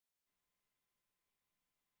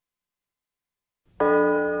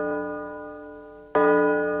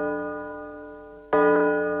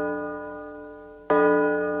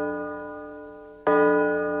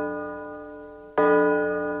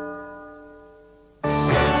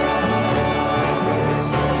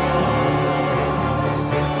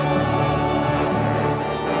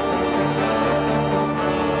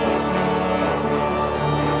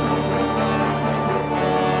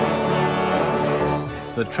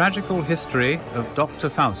Tragical History of Dr.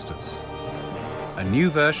 Faustus, a new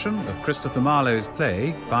version of Christopher Marlowe's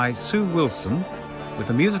play by Sue Wilson, with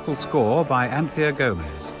a musical score by Anthea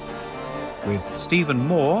Gomez, with Stephen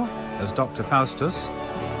Moore as Dr. Faustus,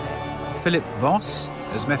 Philip Voss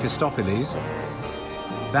as Mephistopheles,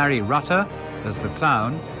 Barry Rutter as the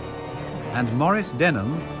clown, and Maurice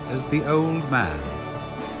Denham as the old man.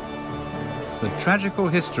 The Tragical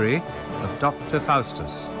History of Dr.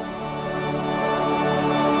 Faustus.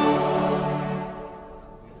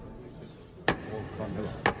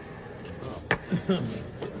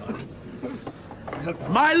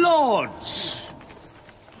 My lords!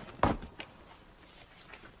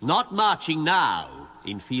 Not marching now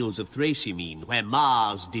in fields of Thracymene, where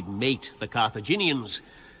Mars did mate the Carthaginians,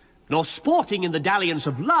 nor sporting in the dalliance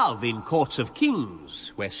of love in courts of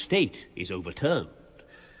kings, where state is overturned,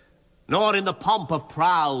 nor in the pomp of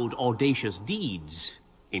proud, audacious deeds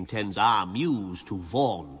intends our muse to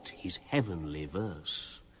vaunt his heavenly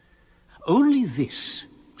verse. Only this,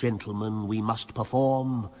 gentlemen, we must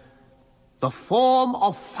perform: the form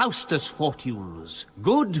of Faustus' fortunes,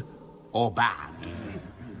 good or bad.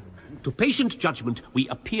 To patient judgment we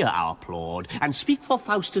appear our applaud, and speak for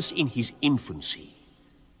Faustus in his infancy.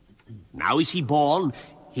 Now is he born,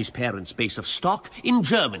 his parents' base of stock, in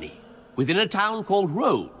Germany, within a town called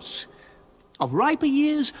Rhodes. Of riper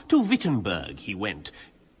years to Wittenberg he went,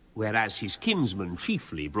 whereas his kinsmen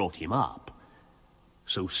chiefly brought him up.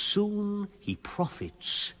 So soon he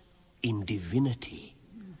profits in divinity.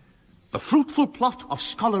 The fruitful plot of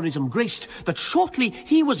scholarism graced, that shortly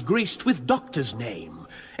he was graced with doctor's name,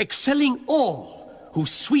 excelling all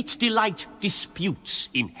whose sweet delight disputes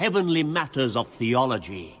in heavenly matters of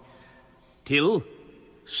theology, till,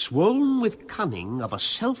 swoln with cunning of a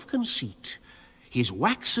self-conceit, his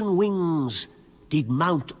waxen wings did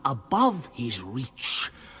mount above his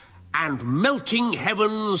reach, and melting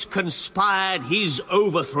heavens conspired his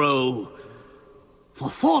overthrow. For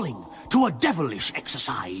falling to a devilish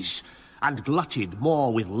exercise, and glutted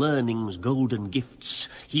more with learning's golden gifts,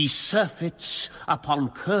 he surfeits upon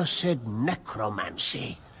cursed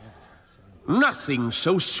necromancy. Nothing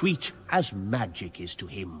so sweet as magic is to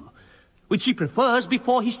him, which he prefers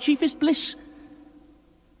before his chiefest bliss.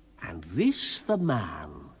 And this the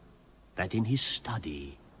man that in his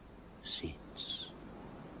study sits.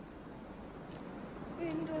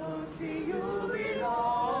 In dulci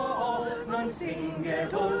jubilo, nun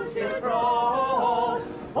singet uns ihr froh,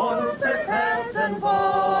 unseres Herzens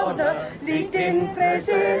Wonne liegt in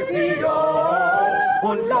Präsidio,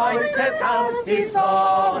 und leuchtet aus die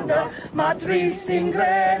Sonne, Matris in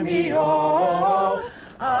gremio,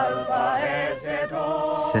 Alpha est et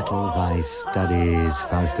Omega. Settle thy studies,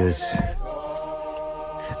 Faustus,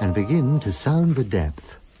 and begin to sound the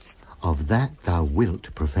depth of that thou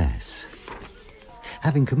wilt profess.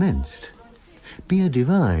 Having commenced, be a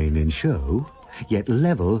divine in show, yet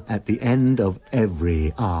level at the end of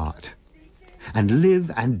every art, and live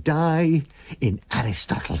and die in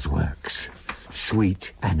Aristotle's works,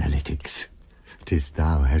 sweet analytics. 'Tis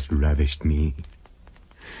thou hast ravished me.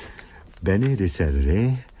 Bene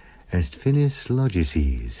discedere est finis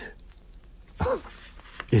logices.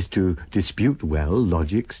 Is to dispute well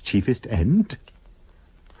logic's chiefest end?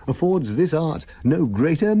 Affords this art no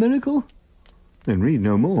greater miracle? Then read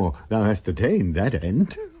no more, thou hast attained that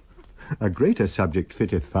end. A greater subject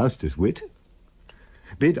fitteth Faustus' wit.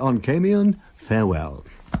 Bid Oncamion farewell.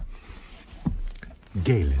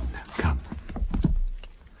 Galen, come.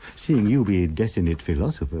 Seeing you be desinit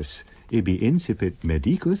philosophus, ibi incipit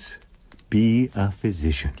medicus, be a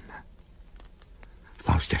physician.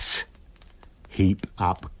 Faustus, heap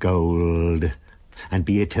up gold, and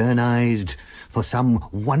be eternized for some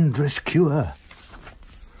wondrous cure.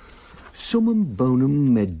 Summum bonum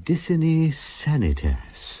medicinae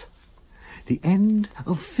sanitas. The end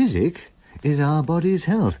of physic is our body's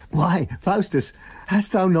health. Why, Faustus,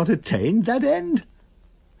 hast thou not attained that end?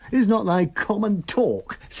 Is not thy common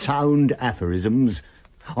talk sound aphorisms?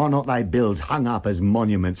 Are not thy bills hung up as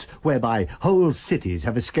monuments, whereby whole cities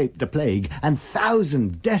have escaped the plague, and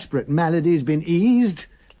 1,000 desperate maladies been eased?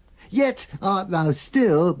 Yet art thou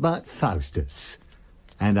still but Faustus,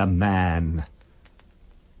 and a man.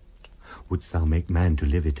 Wouldst thou make man to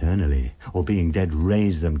live eternally, or being dead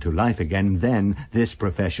raise them to life again, then this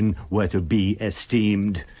profession were to be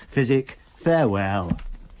esteemed. Physic, farewell.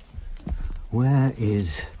 Where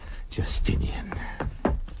is Justinian?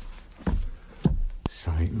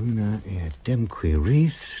 Una eademque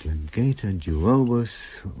res, legata duobus,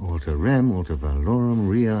 alter rem, alter valorum,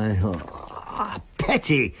 rei...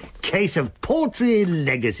 petty case of paltry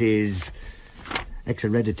legacies. Ex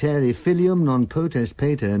hereditary filium non potest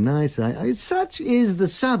pater nisi. Such is the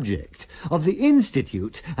subject of the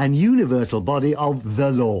institute and universal body of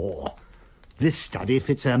the law. This study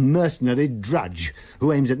fits a mercenary drudge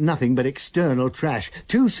who aims at nothing but external trash,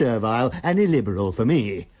 too servile and illiberal for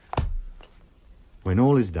me. When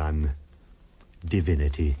all is done,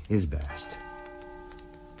 divinity is best.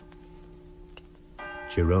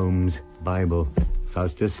 Jerome's Bible.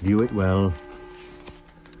 Faustus, view it well.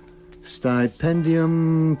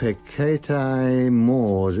 Stipendium peccatae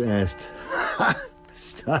mors est.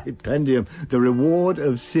 Stipendium, the reward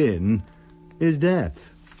of sin, is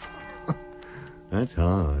death. That's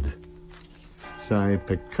hard. Si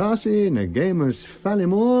peccasi negamus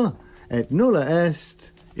fallimur, et nulla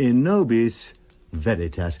est in nobis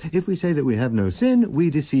veritas. If we say that we have no sin, we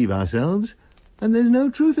deceive ourselves, and there's no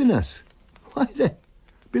truth in us. Why then?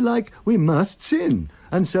 Belike we must sin,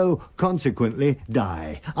 and so consequently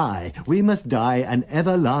die. Aye, we must die an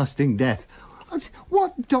everlasting death.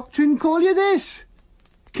 What doctrine call you this?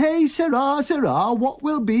 Que sera, sera, what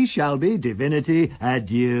will be, shall be, divinity,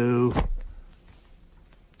 adieu.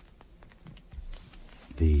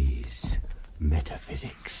 These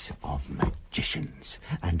metaphysics of magicians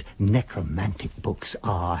and necromantic books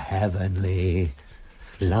are heavenly.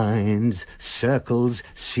 Lines, circles,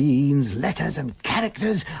 scenes, letters, and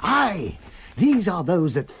characters. Aye, these are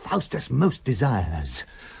those that Faustus most desires.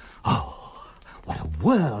 Oh, what a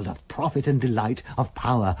world of profit and delight, of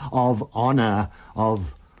power, of honour,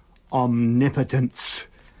 of omnipotence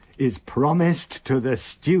is promised to the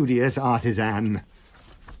studious artisan.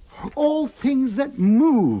 All things that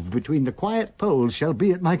move between the quiet poles shall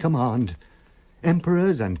be at my command.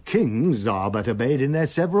 Emperors and kings are but obeyed in their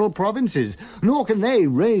several provinces, nor can they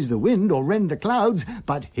raise the wind or rend the clouds,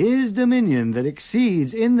 but his dominion that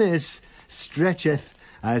exceeds in this stretcheth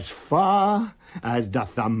as far as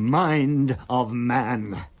doth the mind of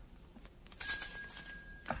man.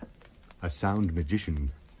 A sound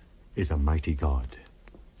magician is a mighty god.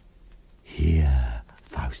 Here,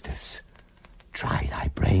 Faustus, try thy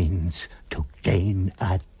brains to gain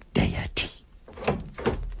a deity.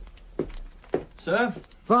 Sir?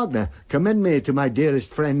 Wagner, commend me to my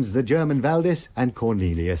dearest friends, the German Valdis and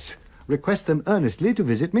Cornelius. Request them earnestly to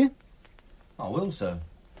visit me. I will, sir.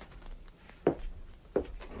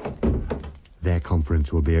 Their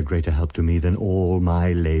conference will be a greater help to me than all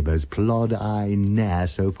my labours. Plod I ne'er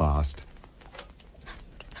so fast.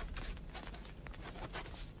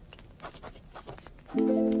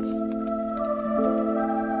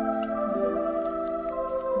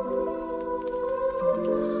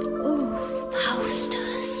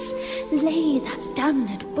 Lay that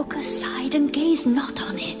damned book aside and gaze not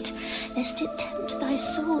on it, lest it tempt thy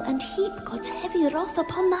soul and heap God's heavy wrath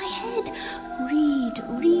upon thy head. Read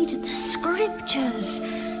the scriptures.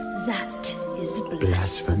 That is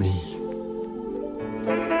blasphemy.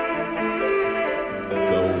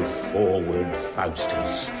 Go forward,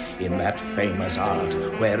 Faustus, in that famous art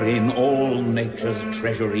wherein all nature's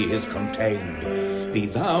treasury is contained. Be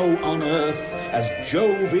thou on earth as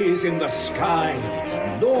Jove is in the sky,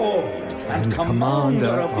 Lord and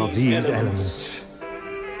commander of these elements.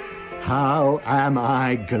 How am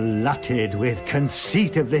I glutted with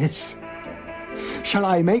conceit of this? Shall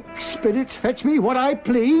I make spirits fetch me what I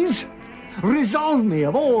please? Resolve me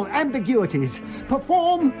of all ambiguities?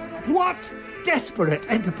 Perform what desperate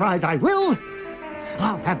enterprise I will?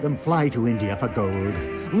 I'll have them fly to India for gold,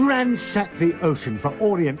 ransack the ocean for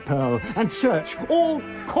orient pearl, and search all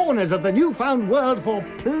corners of the newfound world for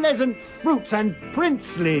pleasant fruits and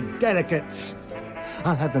princely delicates.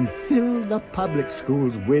 I'll have them fill the public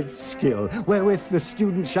schools with skill, wherewith the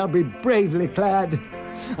students shall be bravely clad.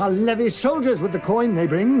 I'll levy soldiers with the coin they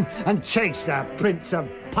bring, and chase the Prince of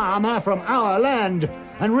Parma from our land,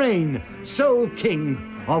 and reign sole king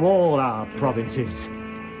of all our provinces.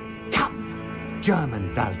 Come,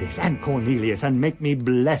 German Valdis and Cornelius, and make me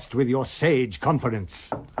blessed with your sage conference.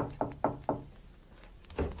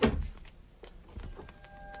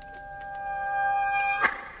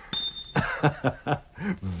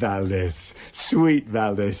 Valdis, sweet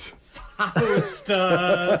Valdis.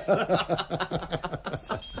 Faustus!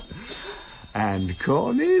 And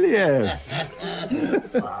Cornelius.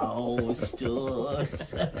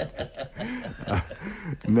 Faustus.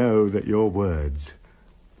 Know that your words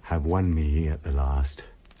have won me at the last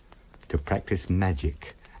to practice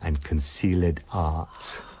magic and concealed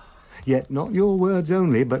arts. Yet not your words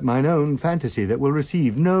only, but mine own fantasy that will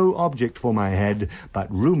receive no object for my head,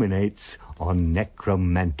 but ruminates on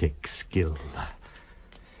necromantic skill.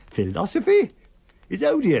 Philosophy is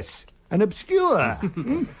odious and obscure,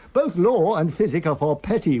 Both law and physic are for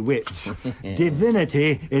petty wits.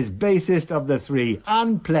 Divinity is basest of the three,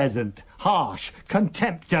 unpleasant, harsh,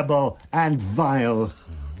 contemptible, and vile.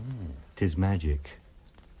 'Tis magic.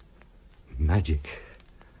 Magic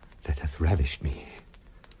that hath ravished me.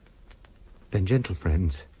 Then, gentle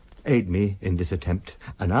friends, aid me in this attempt,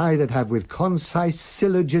 and I that have with concise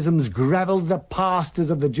syllogisms gravelled the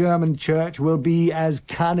pastors of the German church will be as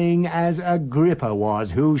cunning as Agrippa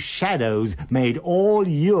was, whose shadows made all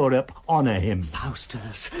Europe honour him.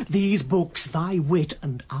 Faustus, these books, thy wit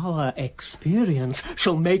and our experience,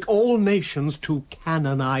 shall make all nations to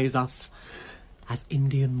canonize us. As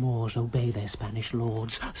Indian Moors obey their Spanish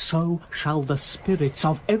lords, so shall the spirits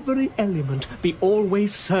of every element be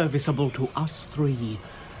always serviceable to us three.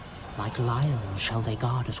 Like lions shall they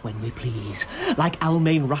guard us when we please, like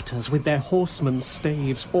Almain rutters with their horsemen's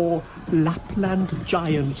staves, or Lapland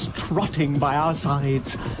giants trotting by our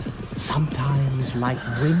sides, sometimes like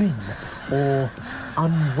women, or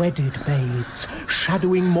unwedded babes,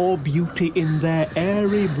 shadowing more beauty in their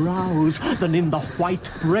airy brows than in the white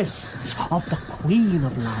breasts of the Queen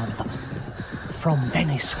of Love. From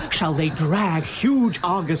Venice shall they drag huge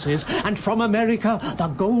argosies, and from America the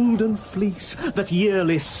golden fleece that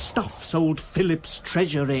yearly stuffs old Philip's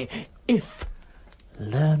treasury, if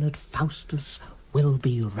learned Faustus will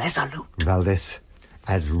be resolute. Valdis,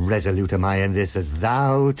 as resolute am I in this as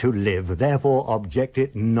thou to live, therefore object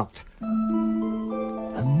it not.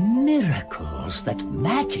 The miracles that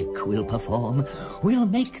magic will perform will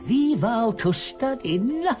make thee vow to study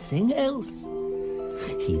nothing else.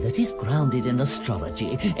 He that is grounded in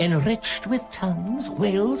astrology, enriched with tongues,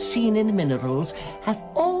 well seen in minerals, hath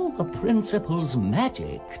all the principles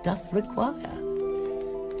magic doth require.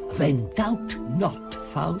 Then doubt not,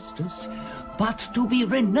 Faustus, but to be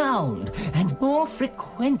renowned and more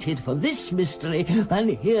frequented for this mystery than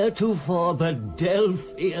heretofore the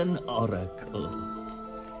Delphian oracle.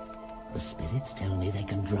 The spirits tell me they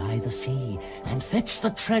can dry the sea and fetch the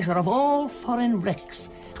treasure of all foreign wrecks.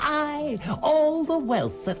 Aye, all the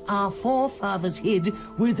wealth that our forefathers hid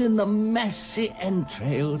within the massy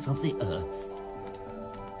entrails of the earth.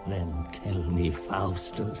 Then tell me,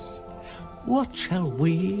 Faustus, what shall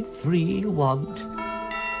we three want?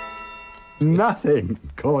 Nothing,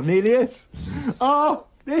 Cornelius. Oh,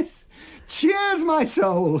 this cheers my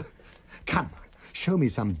soul. Come, show me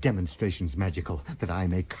some demonstrations magical, that I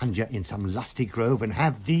may conjure in some lusty grove and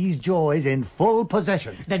have these joys in full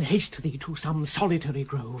possession. Then haste thee to some solitary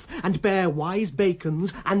grove, and bear wise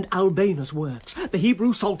Bacon's and Albana's works, the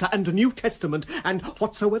Hebrew Psalter and New Testament, and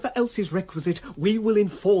whatsoever else is requisite, we will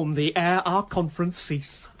inform thee ere our conference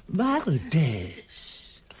cease.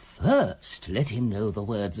 Valdez, first let him know the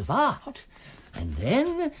words of art, and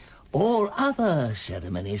then all other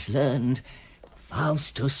ceremonies learned.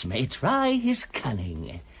 Faustus may try his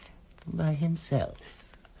cunning by himself.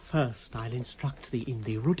 First I'll instruct thee in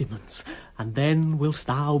the rudiments, and then wilt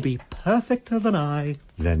thou be perfecter than I.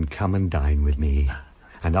 Then come and dine with me,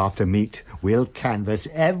 and after meat we'll canvass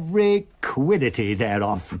every quiddity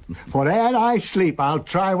thereof. For ere I sleep I'll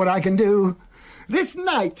try what I can do. This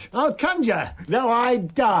night I'll conjure, though I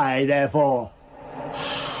die therefore.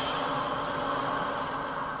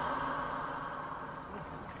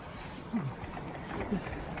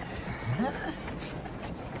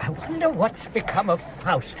 I wonder what's become of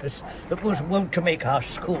Faustus, that was wont to make our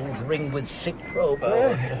schools ring with sick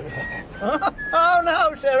probo. Oh,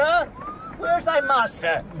 no, sirrah! Where's thy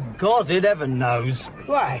master? God in heaven knows.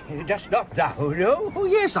 Why, dost not thou know? Oh,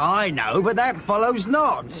 yes, I know, but that follows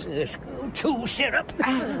not. Too, syrup.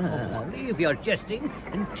 Leave your jesting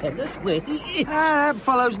and tell us where he is. That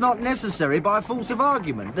follows not necessary by force of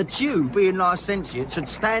argument. The Jew, being licentiate, should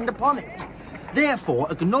stand upon it. Therefore,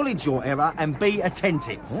 acknowledge your error and be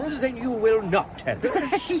attentive. Then you will not tell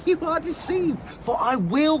us. You are deceived, for I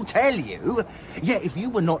will tell you. Yet if you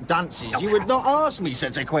were not dunces, you would not ask me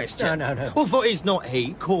such a question. No. Well, for is not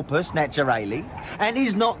he corpus naturale, and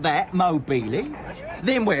is not that mobile?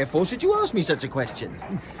 Then wherefore should you ask me such a question?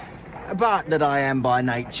 But that I am by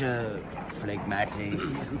nature phlegmatic,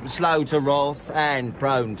 slow to wrath, and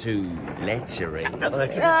prone to lechery.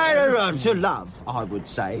 No, to love, I would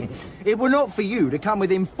say. It were not for you to come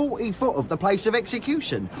within 40 foot of the place of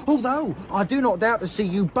execution, although I do not doubt to see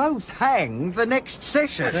you both hang the next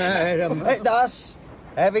session. Thus,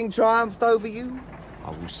 having triumphed over you, I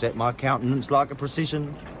will set my countenance like a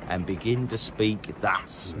precision and begin to speak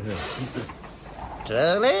thus.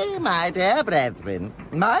 Truly, my dear brethren,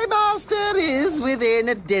 my master is within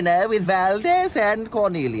at dinner with Valdez and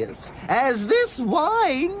Cornelius, as this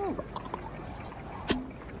wine,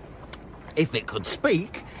 if it could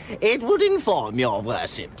speak, it would inform your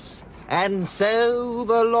worships. And so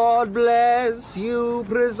the Lord bless you,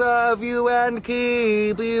 preserve you, and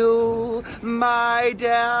keep you, my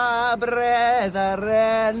dear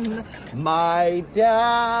brethren, my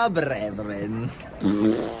dear brethren.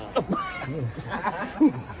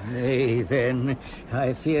 Nay, then,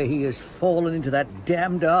 I fear he has fallen into that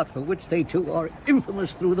damned art for which they two are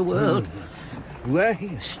infamous through the world. Were he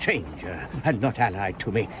a stranger and not allied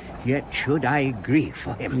to me, yet should I grieve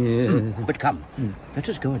for him. But come, let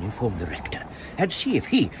us go and inform the rector, and see if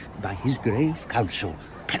he, by his grave counsel,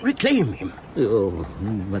 can reclaim him. Oh,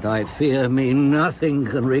 but I fear me nothing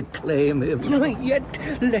can reclaim him. Yet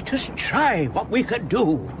let us try what we can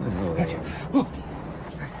do.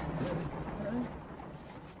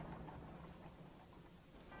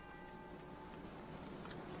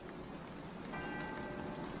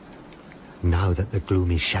 Now that the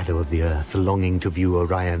gloomy shadow of the earth, longing to view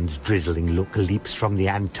Orion's drizzling look, leaps from the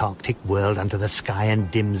Antarctic world unto the sky and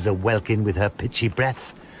dims the welkin with her pitchy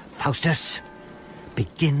breath, Faustus,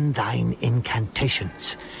 begin thine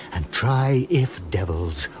incantations, and try if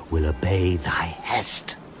devils will obey thy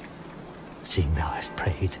hest, seeing thou hast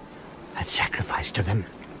prayed and sacrificed to them.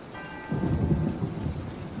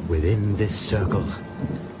 Within this circle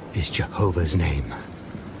is Jehovah's name,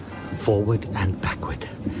 forward and backward,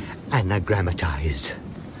 anagrammatized.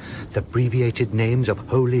 The abbreviated names of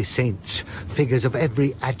holy saints, figures of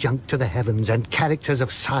every adjunct to the heavens, and characters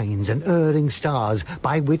of signs and erring stars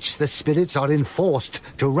by which the spirits are enforced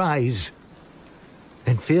to rise.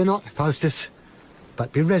 Then fear not, Faustus,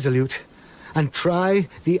 but be resolute, and try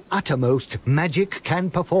the uttermost magic can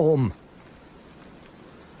perform.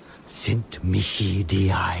 Sint mihi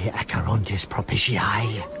diae acarontis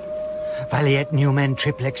propitiae, valeat numen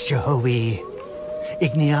triplex Jehovi,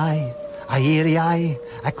 Igniae, Aeriae,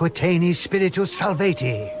 Aquitanis Spiritus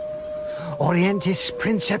Salvati, Orientis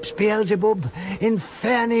Princeps Beelzebub,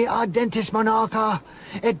 Inferni Ardentis Monarcha,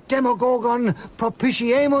 et Demogorgon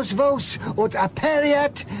propitiemus vos, ut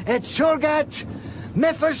aperiat, et surgat,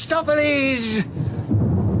 Mephistopheles!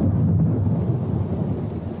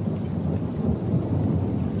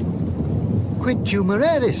 Quid tu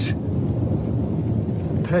moreris?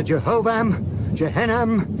 Per Jehovam,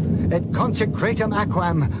 Jehennam, et consecratum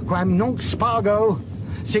aquam, quam nunc spargo,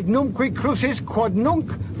 signumque crucis quod nunc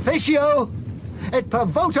facio, et per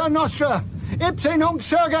vota nostra, ipse nunc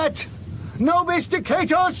surgat, nobis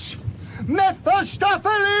dicatus,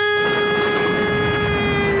 Mephistopheles!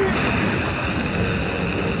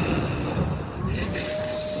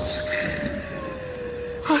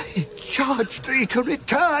 I charge thee to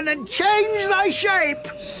return and change thy shape.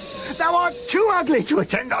 Thou art too ugly to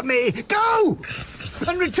attend on me. Go!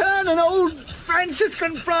 And return an old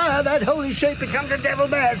Franciscan friar. That holy shape becomes a devil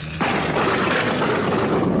best.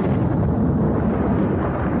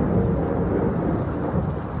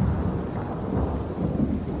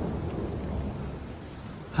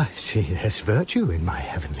 I see there's virtue in my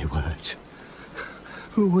heavenly words.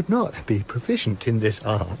 Who would not be proficient in this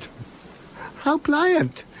art? How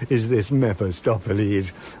pliant is this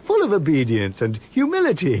Mephistopheles, full of obedience and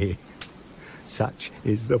humility. Such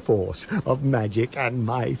is the force of magic and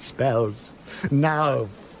my spells. Now,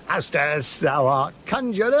 Faustus, thou art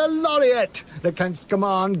conjurer laureate, that canst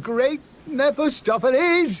command great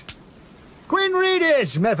Mephistopheles. Quin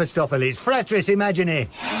ridis, Mephistopheles, fratris imagini.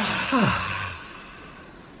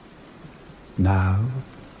 Now,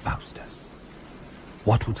 Faustus,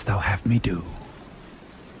 what wouldst thou have me do?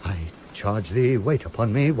 I charge thee wait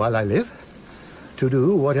upon me while I live, to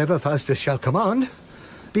do whatever Faustus shall command,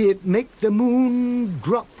 be it make the moon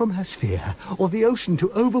drop from her sphere, or the ocean to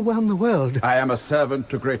overwhelm the world. I am a servant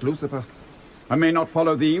to great Lucifer. I may not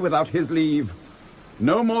follow thee without his leave.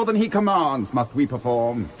 No more than he commands must we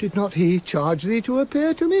perform. Did not he charge thee to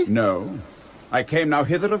appear to me? No. I came now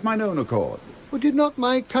hither of mine own accord. Or did not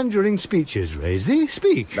my conjuring speeches raise thee?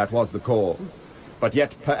 Speak. That was the cause, but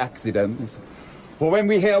yet per accidens. For when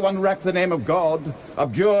we hear one wreck the name of God,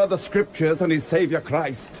 abjure the scriptures and his Saviour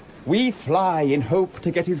Christ, we fly in hope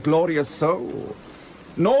to get his glorious soul.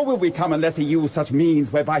 Nor will we come unless he use such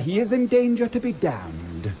means whereby he is in danger to be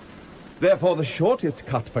damned. Therefore the shortest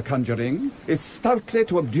cut for conjuring is stoutly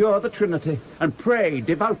to abjure the Trinity and pray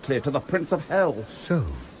devoutly to the Prince of Hell. So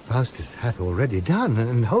Faustus hath already done,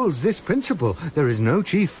 and holds this principle: there is no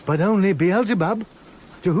chief but only Beelzebub,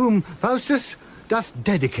 to whom Faustus doth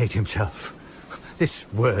dedicate himself. This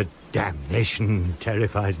word damnation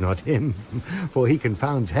terrifies not him, for he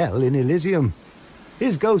confounds hell in Elysium.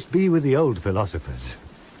 His ghost be with the old philosophers.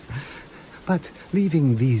 But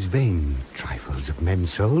leaving these vain trifles of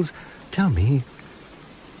men's souls, tell me,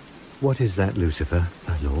 what is that Lucifer,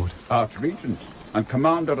 thy lord? Archregent, and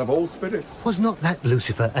commander of all spirits. Was not that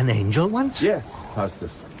Lucifer an angel once? Yes,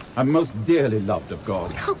 Faustus, and most dearly loved of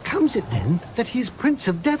God. How comes it, then, that he is prince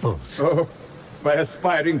of devils? Oh, by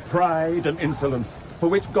aspiring pride and insolence, for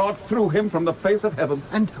which God threw him from the face of heaven.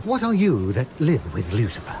 And what are you that live with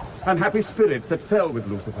Lucifer? Unhappy spirits that fell with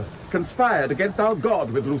Lucifer, conspired against our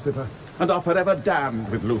God with Lucifer, and are forever damned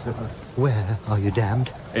with Lucifer. Where are you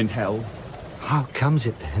damned? In hell. How comes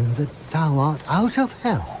it, then, that thou art out of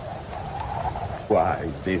hell?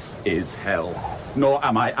 Why, this is hell, nor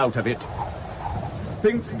am I out of it.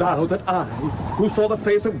 Think'st thou that I, who saw the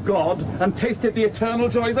face of God and tasted the eternal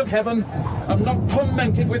joys of heaven, am not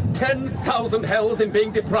tormented with 10,000 hells in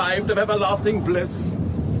being deprived of everlasting bliss?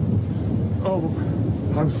 Oh,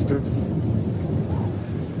 Faustus,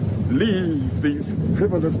 leave these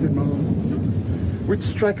frivolous demands, which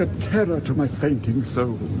strike a terror to my fainting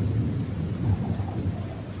soul.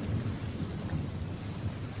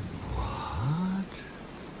 What?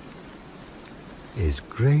 Is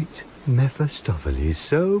great Mephistopheles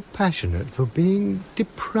so passionate for being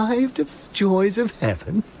deprived of the joys of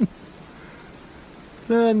heaven?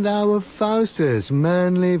 Learn thou of Faustus'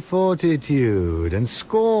 manly fortitude, and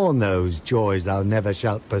scorn those joys thou never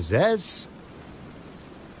shalt possess.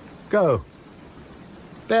 Go,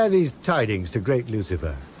 bear these tidings to great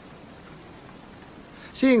Lucifer.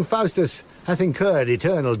 Seeing Faustus hath incurred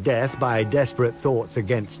eternal death by desperate thoughts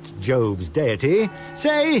against Jove's deity,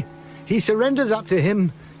 say he surrenders up to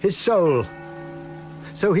him his soul,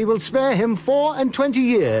 so he will spare him 24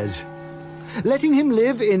 years, letting him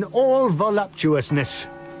live in all voluptuousness,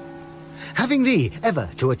 having thee ever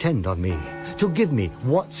to attend on me, to give me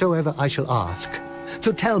whatsoever I shall ask,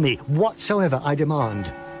 to tell me whatsoever I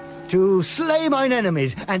demand, to slay mine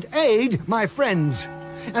enemies and aid my friends,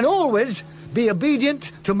 and always be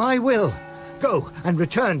obedient to my will. Go and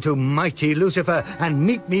return to mighty Lucifer, and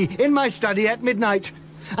meet me in my study at midnight,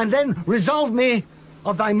 and then resolve me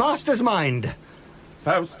of thy master's mind.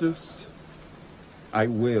 Faustus, I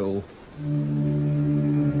will.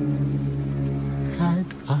 Had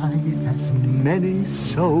I as many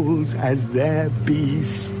souls as there be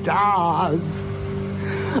stars,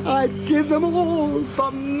 I'd give them all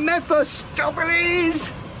for Mephistopheles.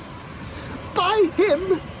 By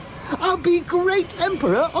him, I'll be great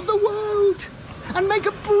emperor of the world, and make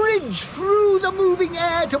a bridge through the moving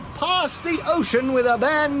air to pass the ocean with a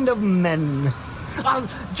band of men. I'll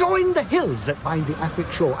join the hills that bind the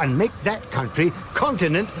Afric shore, and make that country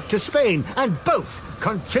continent to Spain, and both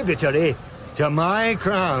contributory to my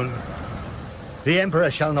crown. The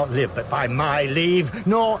emperor shall not live but by my leave,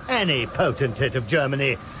 nor any potentate of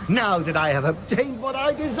Germany. Now that I have obtained what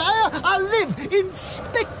I desire, I'll live in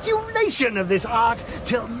speculation of this art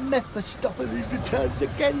till Mephistopheles returns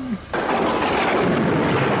again.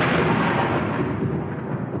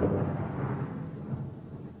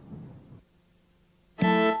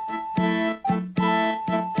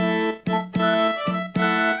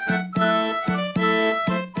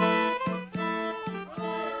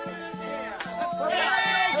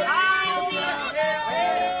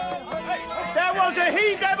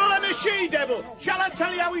 Shall I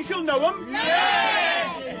tell you how we shall know them?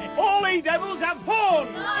 Yes! All he-devils have horns.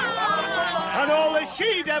 And all the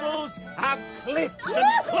she-devils have cliffs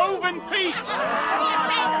and cloven feet.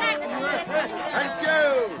 Thank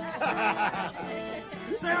you.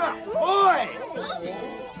 Sarah, boy!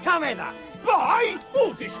 Come hither. Boy?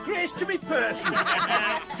 Oh, disgrace to me person.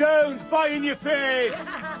 Jones, boy in your face.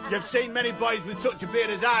 You've seen many boys with such a beard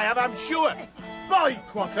as I have, I'm sure. Boy,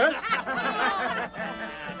 quacker.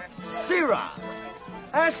 Sirrah,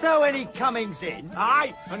 hast thou any comings in?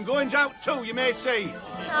 Aye, and goings out too, you may see.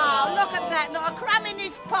 Oh, look at that, not a crumb in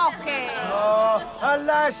his pocket. Oh,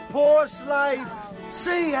 alas, poor slave.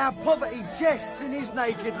 See how poverty jests in his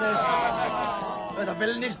nakedness. The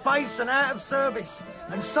villain is base and out of service,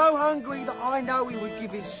 and so hungry that I know he would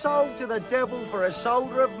give his soul to the devil for a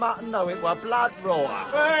shoulder of mutton, though it were blood raw.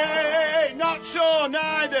 Hey, not so,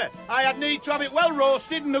 neither. I had need to have it well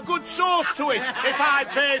roasted and a good sauce to it. If I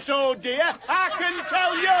pay so dear, I can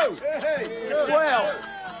tell you. Well,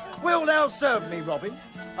 wilt thou serve me, Robin?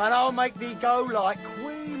 And I'll make thee go like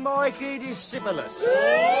Queen Mikey Disciplus. You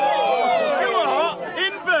are?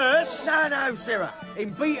 In verse? No, Sirrah.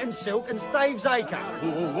 In beaten silk and staves acre.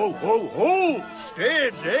 Oh,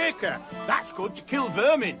 staves acre. That's good to kill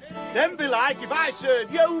vermin. Then belike, if I serve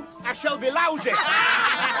you, I shall be lousy.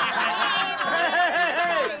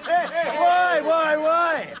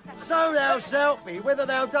 Why? So thou shalt be, whether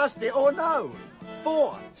thou dost it or no.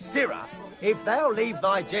 For, Sirrah, if thou leave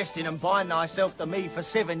thy jesting and bind thyself to me for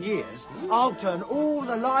 7 years, I'll turn all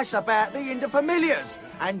the lice about thee into familiars,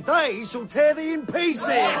 and they shall tear thee in pieces.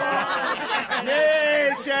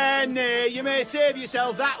 Nay, sir, nay, you may save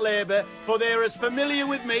yourself that labour, for they're as familiar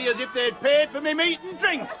with me as if they'd paid for me meat and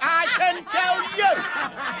drink, I can tell you!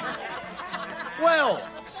 Well,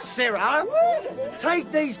 Sirrah,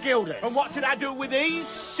 take these guilders. And what should I do with these,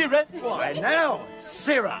 Sirrah? Why now,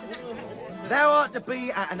 Sirrah, thou art to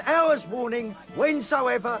be at an hour's warning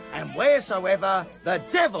whensoever and wheresoever the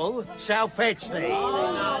devil shall fetch thee.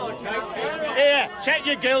 Here, take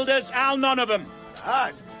your guilders, I'll none of them.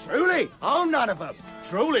 Truly, I'll none of them.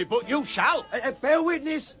 Truly, but you shall. Bear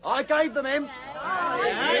witness, I gave them him.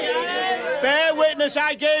 Bear witness,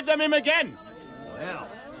 I gave them him again. Well,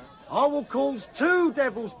 I will cause 2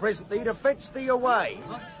 devils presently to fetch thee away.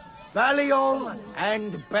 Baliol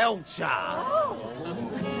and Belcher.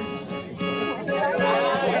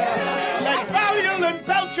 Let Baliol and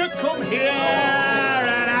Belcher come here,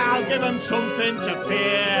 and I'll give them something to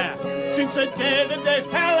fear. Since the day that they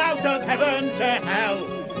fell out of heaven to hell,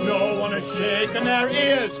 no one has shaken their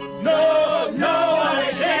ears. No one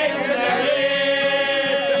has shaken their ears.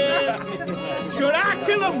 Should I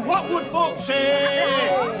kill them, what would folks say?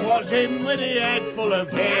 'Twas him with the head full of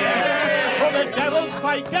beer. For the devil's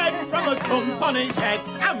quite dead from a thump on his head.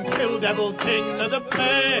 I'm Kill Devil, king of the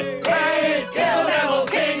play. Praise Kill Devil,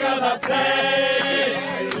 king of the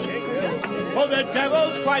play. For the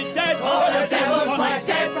devil's quite dead. For the devil's quite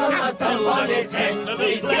dead from a thump on his head.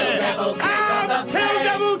 I'm Kill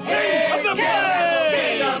Devil, king of the play.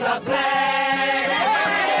 King of the play.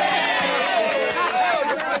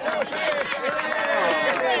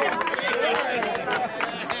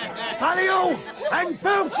 Baliol and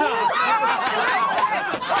Belcher!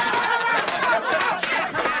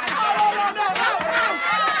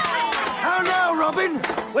 How now, Robin?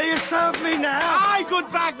 Will you serve me now? Aye, good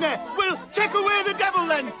Wagner. We'll take away the devil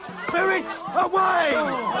then. Spirits, away!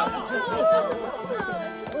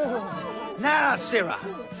 Now, Sirrah,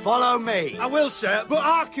 follow me. I will, sir, but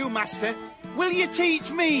hark you, master. Will you teach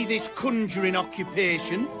me this conjuring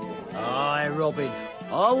occupation? Aye, Robin.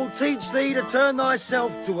 I will teach thee to turn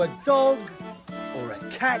thyself to a dog, or a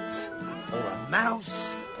cat, or a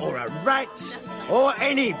mouse, or a rat, or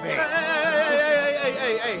anything.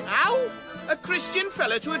 Hey, how? A Christian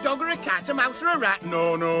fella to a dog or a cat, a mouse or a rat?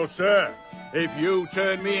 No, sir. If you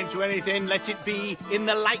turn me into anything, let it be in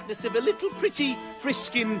the likeness of a little pretty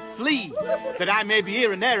frisking flea, that I may be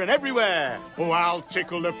here and there and everywhere. Oh, I'll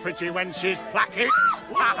tickle the pretty wench's plackets.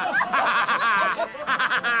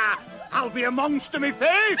 I'll be a monster, me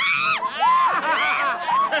faith.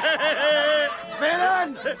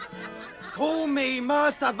 Villain! Call me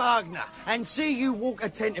Master Wagner, and see you walk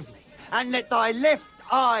attentively, and let thy left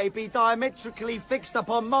eye be diametrically fixed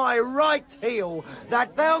upon my right heel,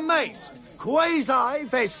 that thou mayst, quasi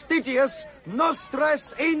vestigius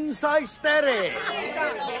nostres insistere.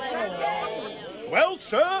 Well,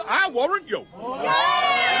 sir, I warrant you.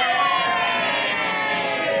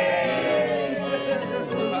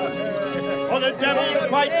 For the devil's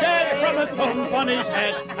quite dead from a thump on his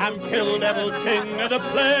head. I'm Kill Devil, king of the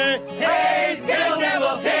play. He's Kill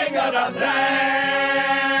Devil, king of the play.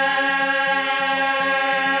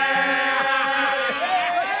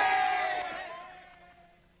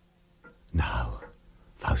 Now,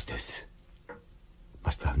 Faustus,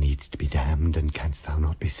 must thou needs to be damned, and canst thou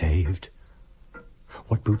not be saved?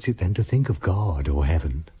 What boots it then to think of God or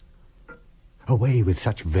heaven? Away with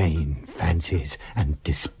such vain fancies and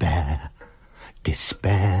despair.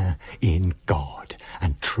 Despair in God,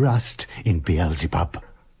 and trust in Beelzebub.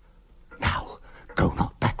 Now, go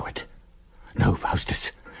not backward. No,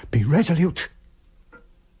 Faustus, be resolute.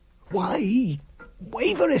 Why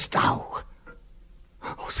waverest thou?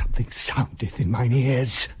 Oh, something soundeth in mine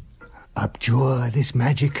ears. Abjure this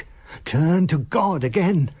magic, turn to God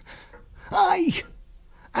again. Aye,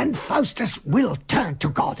 and Faustus will turn to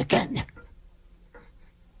God again.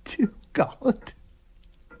 To God?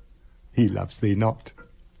 He loves thee not.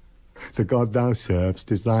 The God thou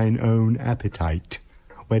servest is thine own appetite,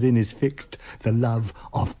 wherein is fixed the love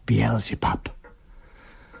of Beelzebub.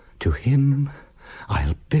 To him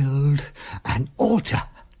I'll build an altar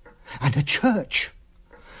and a church,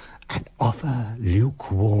 and offer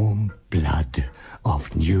lukewarm blood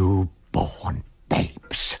of new-born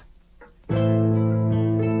babes.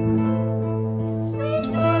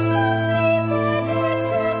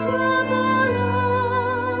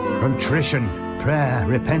 Contrition, prayer,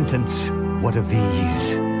 repentance, what of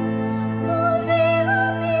these?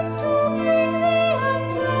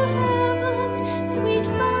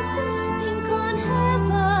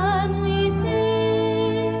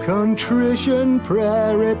 Contrition,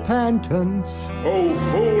 prayer, repentance. Oh,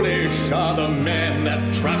 foolish are the men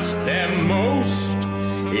that trust them most.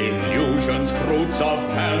 Illusions, fruits of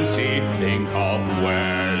fancy, think of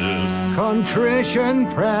wealth.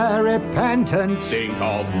 Contrition, prayer, repentance. Think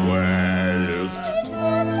of wealth.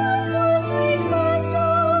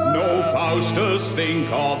 No, Faustus,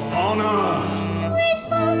 think of honor. Sweet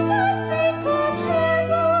Faustus, think of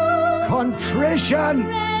heaven. Contrition.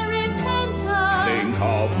 Prayer, repentance. Think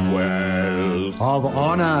of wealth. Of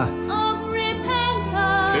honor. Of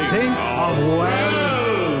repentance. Think of wealth.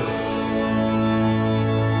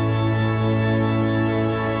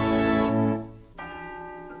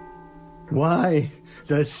 Why,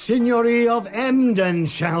 the Signory of Emden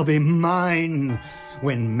shall be mine.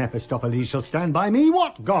 When Mephistopheles shall stand by me,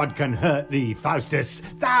 what god can hurt thee, Faustus?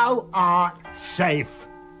 Thou art safe.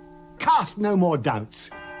 Cast no more doubts.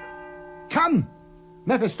 Come,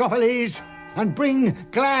 Mephistopheles, and bring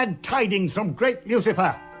glad tidings from great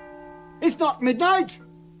Lucifer. Is not midnight?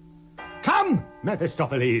 Come,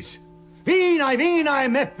 Mephistopheles. Veni, veni,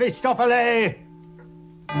 Mephistopheles.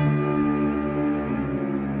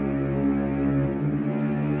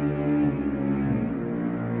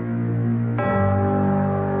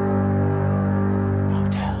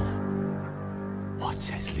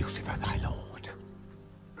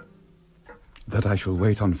 That I shall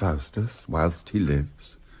wait on Faustus whilst he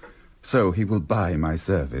lives, so he will buy my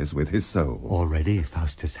service with his soul. Already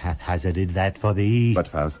Faustus hath hazarded that for thee. But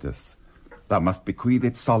Faustus, thou must bequeath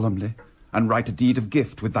it solemnly, and write a deed of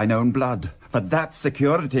gift with thine own blood, for that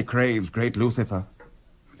security craves great Lucifer.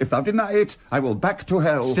 If thou deny it, I will back to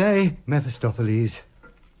hell. Stay, Mephistopheles,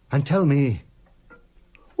 and tell me,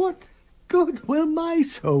 what good will my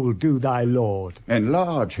soul do thy lord?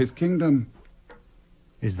 Enlarge his kingdom.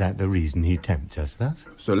 Is that the reason he tempts us thus?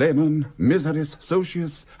 Soleman, miseris,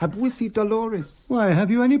 socius, abuisi doloris. Why,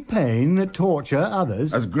 have you any pain that torture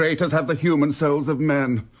others? As great as have the human souls of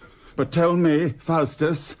men. But tell me,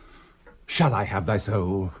 Faustus, shall I have thy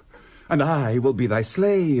soul? And I will be thy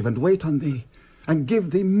slave and wait on thee, and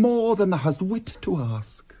give thee more than thou hast wit to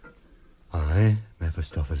ask. Aye,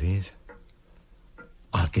 Mephistopheles.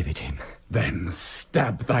 I'll give it him. Then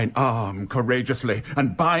stab thine arm courageously,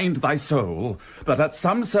 and bind thy soul, that at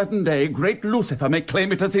some certain day great Lucifer may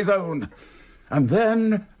claim it as his own. And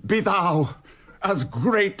then be thou as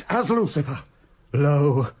great as Lucifer.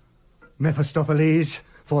 Lo, Mephistopheles,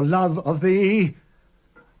 for love of thee,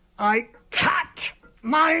 I cut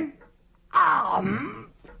mine arm,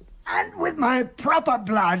 and with my proper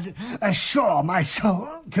blood assure my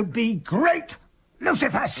soul to be great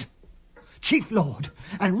Lucifer's, chief lord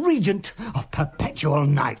and regent of perpetual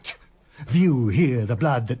night. View here the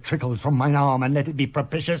blood that trickles from mine arm, and let it be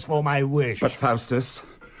propitious for my wish. But Faustus,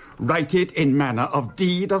 write it in manner of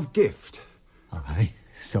deed of gift. Aye,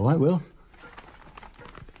 so I will.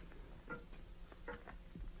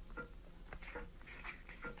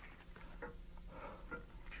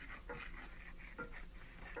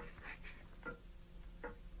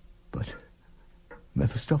 But,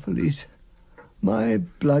 Mephistopheles, my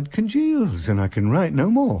blood congeals, and I can write no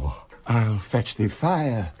more. I'll fetch thee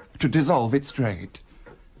fire to dissolve it straight.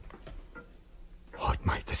 What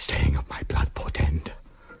might the staying of my blood portend?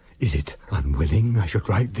 Is it unwilling I should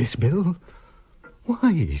write this bill?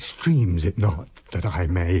 Why streams it not that I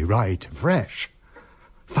may write fresh?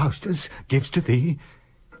 Faustus gives to thee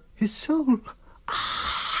his soul.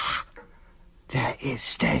 Ah, there is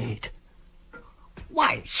stayed.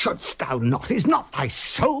 Why shouldst thou not? Is not thy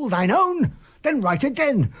soul thine own? Then write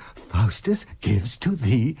again. Faustus gives to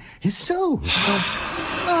thee his soul.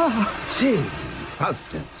 See,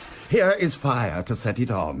 Faustus, here is fire to set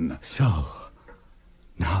it on. So,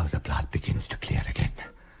 now the blood begins to clear again.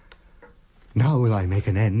 Now will I make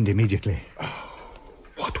an end immediately. Oh,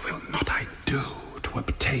 what will not I do to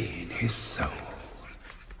obtain his soul?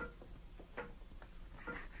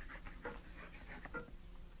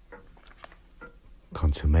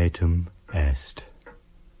 Consummatum est.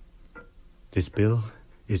 This bill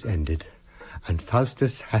is ended, and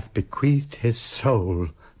Faustus hath bequeathed his soul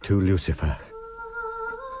to Lucifer.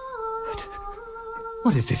 But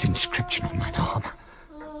what is this inscription on mine arm?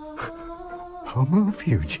 Homo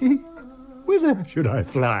Fugi? Whither should I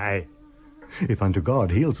fly? If unto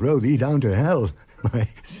God he'll throw thee down to hell, my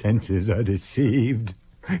senses are deceived.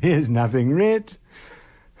 Here's nothing writ.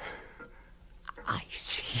 I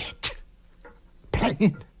see it.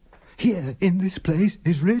 Plain. Here in this place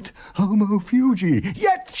is writ Homo Fugi.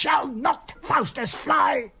 Yet shall not Faustus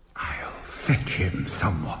fly. I'll fetch him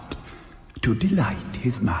somewhat to delight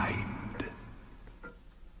his mind.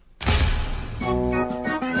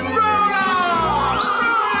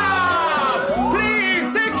 Please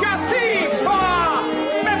take care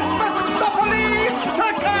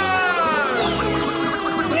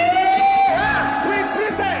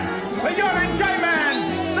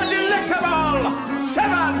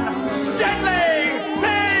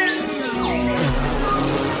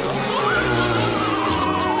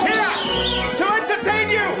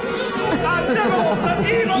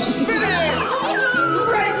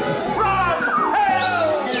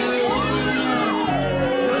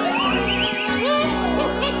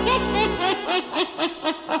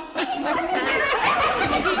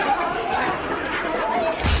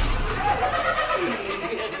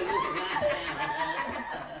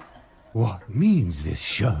What means this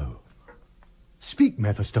show? Speak,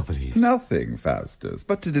 Mephistopheles. Nothing, Faustus,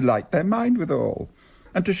 but to delight thy mind withal,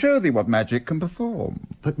 and to show thee what magic can perform.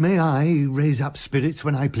 But may I raise up spirits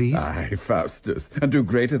when I please? Aye, Faustus, and do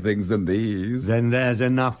greater things than these. Then there's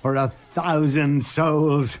enough for 1,000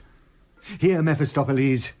 souls. Here,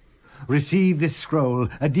 Mephistopheles, receive this scroll,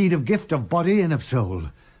 a deed of gift of body and of soul,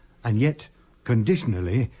 and yet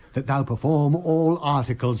conditionally that thou perform all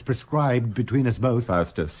articles prescribed between us both.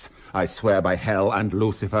 Faustus, I swear by hell and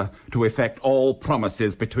Lucifer to effect all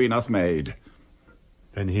promises between us made.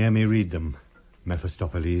 Then hear me read them,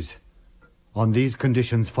 Mephistopheles, on these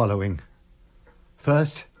conditions following.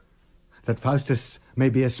 First, that Faustus may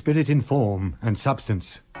be a spirit in form and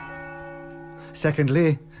substance.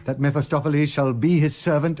 Secondly, that Mephistopheles shall be his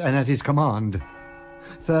servant and at his command.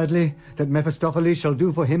 Thirdly, that Mephistopheles shall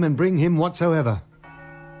do for him and bring him whatsoever.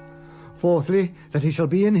 Fourthly, that he shall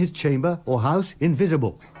be in his chamber or house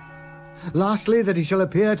invisible. Lastly, that he shall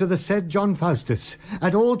appear to the said John Faustus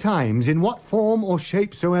at all times in what form or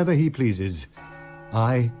shape soever he pleases.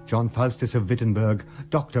 I, John Faustus of Wittenberg,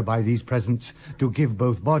 doctor by these presents, do give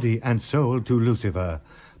both body and soul to Lucifer,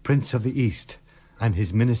 Prince of the East, and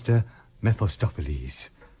his minister Mephistopheles.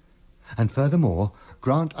 And furthermore,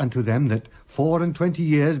 grant unto them that 24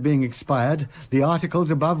 years being expired, the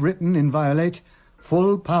articles above written inviolate,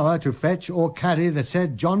 full power to fetch or carry the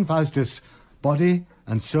said John Faustus, body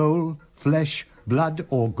and soul, flesh, blood,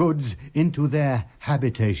 or goods, into their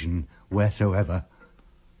habitation wheresoever.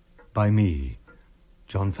 By me,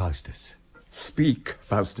 John Faustus. Speak,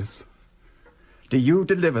 Faustus. Do you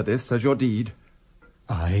deliver this as your deed?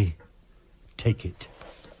 I take it.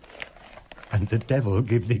 And the devil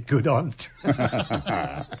give thee good on't.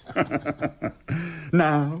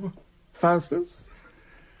 Now, Faustus,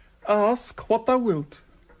 ask what thou wilt.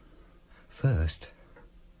 First,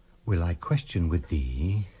 will I question with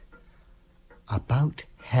thee about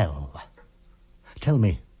hell. Tell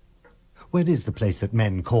me, where is the place that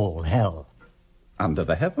men call hell? Under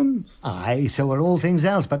the heavens. Aye, so are all things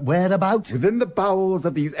else, but whereabout? Within the bowels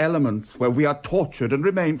of these elements, where we are tortured and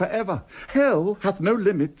remain forever. Hell hath no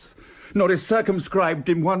limits, nor is circumscribed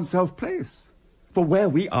in one self-place. For where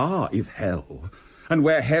we are is hell, and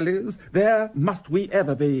where hell is, there must we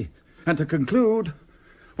ever be. And to conclude,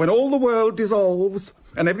 when all the world dissolves,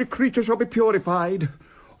 and every creature shall be purified,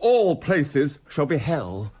 all places shall be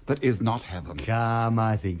hell that is not heaven. Come,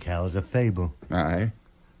 I think hell's a fable. Aye,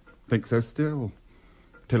 think so still,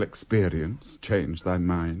 till experience change thy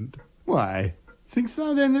mind. Why, thinkst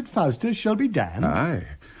thou then that Faustus shall be damned? Aye,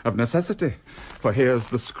 of necessity, for here's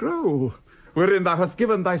the scroll, wherein thou hast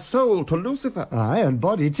given thy soul to Lucifer. Aye, and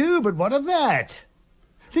body too, but what of that?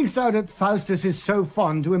 Thinkst thou that Faustus is so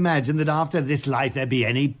fond to imagine that after this life there be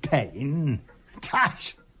any pain?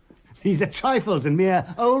 Tush! These are trifles and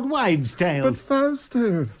mere old wives' tales. But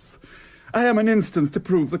Faustus, I am an instance to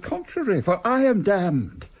prove the contrary, for I am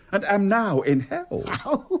damned, and am now in hell.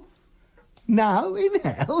 How? Now in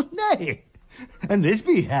hell? Nay. And this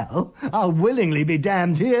be hell, I'll willingly be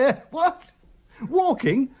damned here. What?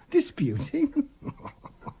 Walking? Disputing?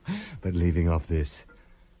 But leaving off this,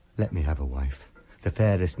 let me have a wife, the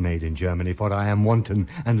fairest maid in Germany, for I am wanton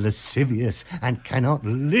and lascivious, and cannot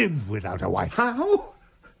live without a wife. How?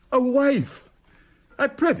 A wife? I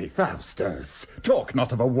prithee, Faustus, talk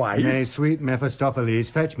not of a wife. Nay, sweet Mephistopheles,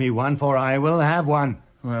 fetch me one, for I will have one.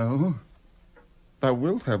 Well, thou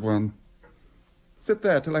wilt have one. Sit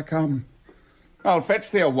there till I come. I'll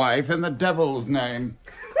fetch thee a wife in the devil's name.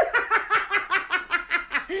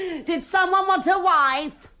 Did someone want a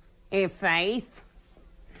wife? In faith.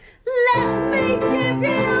 Let me give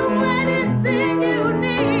you anything you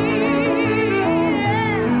need.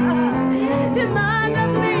 Demand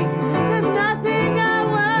of me, there's nothing I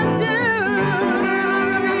won't do.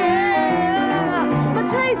 Yeah. My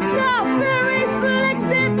tastes are very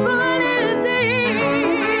flexible indeed.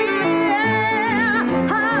 Yeah.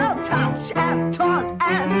 I'll touch and taunt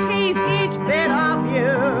and tease each bit of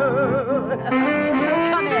you.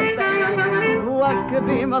 Come here, baby. What could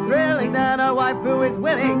be more thrilling than a wife who is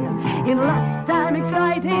willing? In lust I'm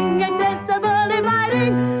exciting, accessible,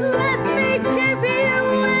 inviting. Let me give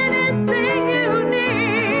you anything you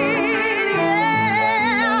need.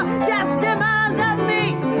 Yeah, just demand of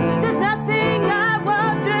me. There's nothing I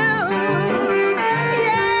won't do.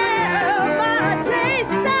 Yeah, my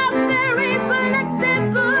tastes are very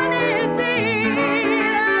flexible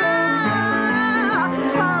indeed.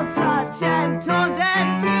 I'll touch and taunt and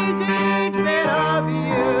tease each bit of you.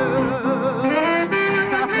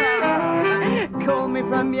 Call me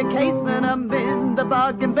from your casement, I'm in the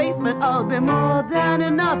bargain basement. I'll be more than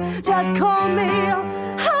enough. Just call me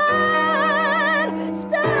hard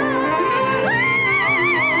stuff.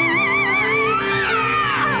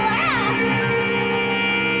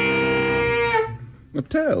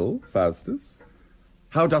 Tell, Faustus,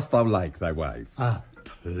 how dost thou like thy wife? A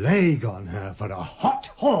plague on her for a hot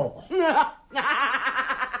whore.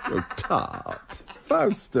 So tart.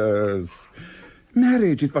 Faustus,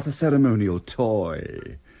 marriage is but a ceremonial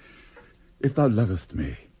toy. If thou lovest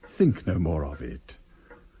me, think no more of it.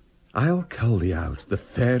 I'll cull thee out the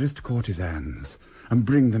fairest courtesans, and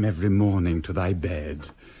bring them every morning to thy bed.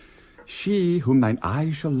 She whom thine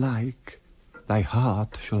eye shall like, thy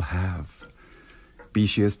heart shall have. Be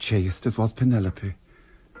she as chaste as was Penelope,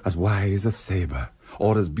 as wise as Sabre,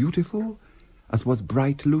 or as beautiful as was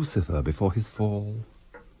bright Lucifer before his fall.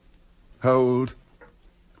 Hold.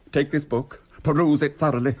 Take this book, peruse it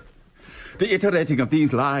thoroughly. The iterating of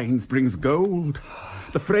these lines brings gold.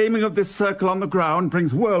 The framing of this circle on the ground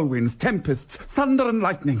brings whirlwinds, tempests, thunder and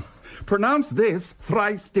lightning. Pronounce this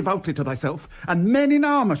thrice devoutly to thyself, and men in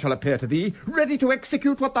armour shall appear to thee, ready to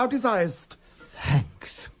execute what thou desirest.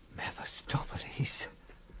 Thanks, Mephistopheles.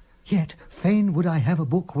 Yet fain would I have a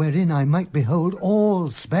book wherein I might behold all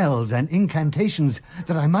spells and incantations,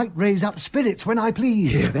 that I might raise up spirits when I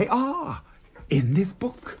please. Here they are, in this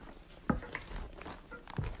book.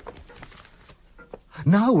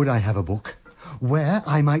 Now would I have a book where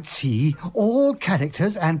I might see all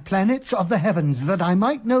characters and planets of the heavens, that I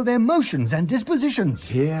might know their motions and dispositions.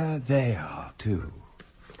 Here they are, too.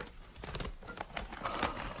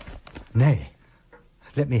 Nay,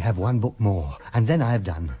 let me have one book more, and then I have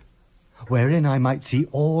done, wherein I might see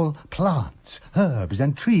all plants, herbs,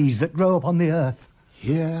 and trees that grow upon the earth.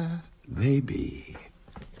 Here they be.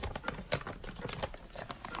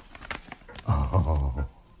 Oh,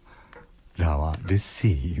 thou art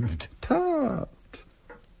deceived. Tut,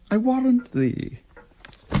 I warrant thee.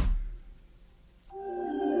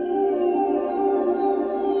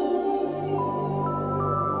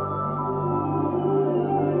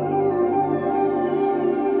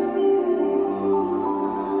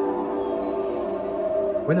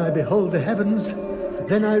 When I behold the heavens,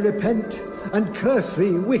 then I repent and curse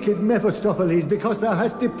thee, wicked Mephistopheles, because thou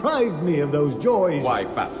hast deprived me of those joys. Why,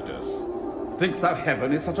 Faustus, think'st thou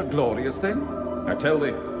heaven is such a glorious thing? I tell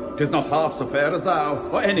thee, 'tis not half so fair as thou,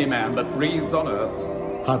 or any man that breathes on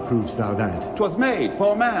earth. How provest thou that? 'Twas made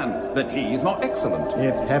for man, that he is not excellent.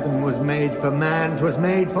 If heaven was made for man, 'twas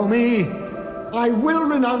made for me. I will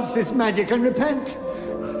renounce this magic and repent.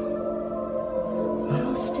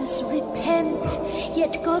 Faustus, repent,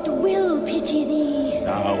 yet God will pity thee.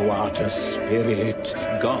 Thou art a spirit,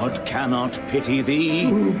 God cannot pity thee.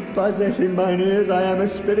 Who buzzeth in mine ears, I am a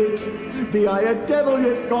spirit. Be I a devil,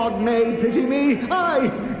 yet God may pity me.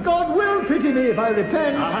 Aye, God will pity me if I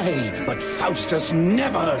repent. Aye, but Faustus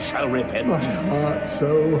never shall repent. My heart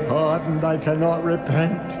so hardened I cannot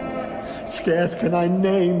repent. Scarce can I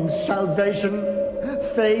name salvation,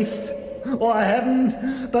 faith, or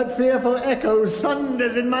heaven, but fearful echoes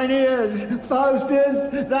thunders in mine ears. Faustus,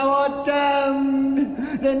 thou art damned.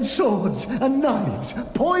 Then swords and knives,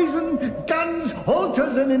 poison, guns,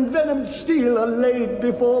 halters, and envenomed steel are laid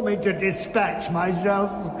before me to dispatch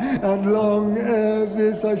myself. And long ere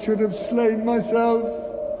this I should have slain myself,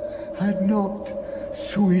 had not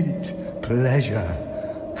sweet pleasure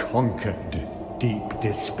conquered deep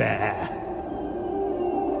despair.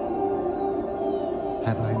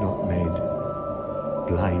 Have I not made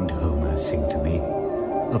blind Homer sing to me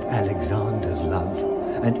of Alexander's love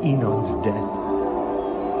and Enon's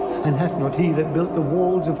death? And hath not he that built the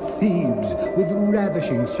walls of Thebes with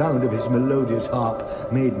ravishing sound of his melodious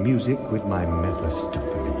harp made music with my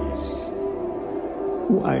Mephistopheles?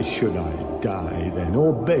 Why should I die then,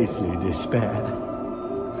 or basely despair?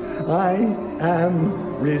 I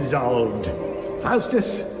am resolved.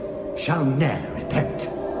 Faustus shall ne'er repent.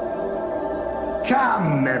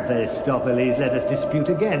 Come, Mephistopheles, let us dispute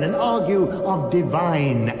again and argue of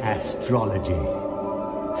divine astrology.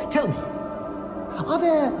 Tell me, are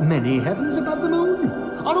there many heavens above the moon?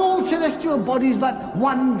 Are all celestial bodies but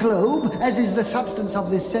one globe, as is the substance of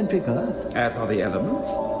this centric earth? As are the elements.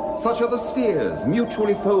 Such are the spheres,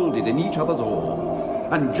 mutually folded in each other's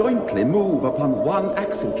orb, and jointly move upon one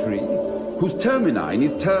axle tree, whose termini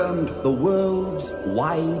is termed the world's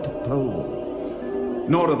wide pole.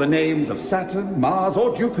 Nor are the names of Saturn, Mars,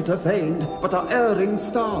 or Jupiter feigned, but are erring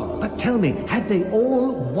stars. But tell me, had they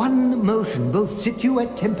all one motion, both situ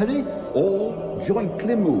et tempore? All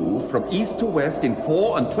jointly move from east to west in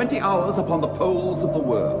 24 hours upon the poles of the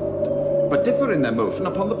world, but differ in their motion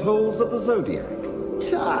upon the poles of the zodiac.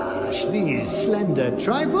 Tush, these slender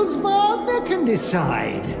trifles Wagner can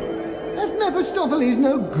decide. Hath Mephistopheles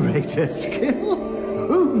no greater skill?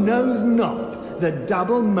 Who knows not the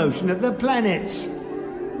double motion of the planets?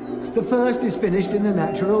 The first is finished in a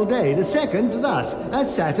natural day, the second thus,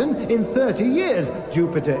 as Saturn in 30 years,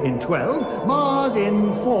 Jupiter in 12, Mars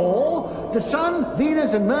in 4, the Sun,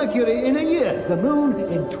 Venus and Mercury in a year, the Moon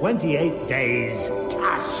in 28 days.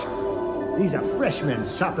 Tush! These are freshmen's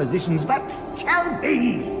suppositions, but tell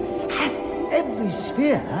me, hath every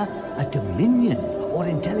sphere a dominion or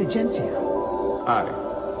intelligentsia? Aye.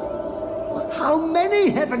 How many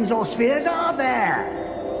heavens or spheres are there?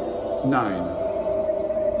 9.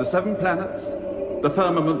 The 7 planets, the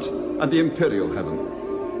firmament, and the imperial heaven.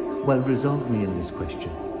 Well, resolve me in this question.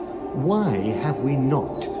 Why have we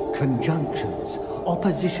not conjunctions,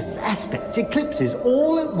 oppositions, aspects, eclipses,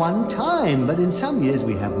 all at one time? But in some years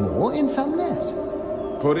we have more, in some less.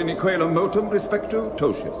 Por iniquelum motum respectu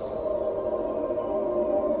Tosius.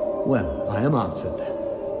 Well, I am answered.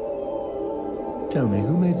 Tell me,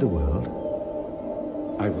 who made the world?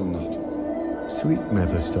 I will not. Sweet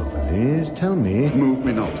Mephistopheles, tell me. Move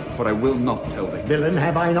me not, for I will not tell thee. Villain,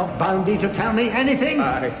 have I not bound thee to tell me anything?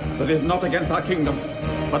 Aye, that is not against our kingdom,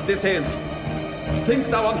 but this is. Think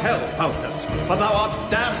thou on hell, Faustus, for thou art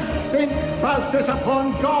damned. Think, Faustus,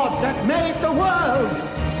 upon God that made the world.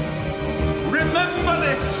 Remember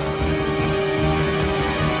this!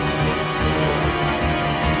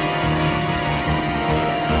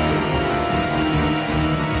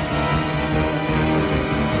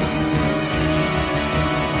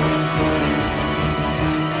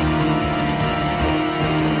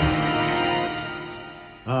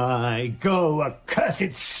 I go,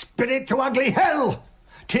 accursed spirit, to ugly hell!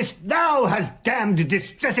 'Tis thou hast damned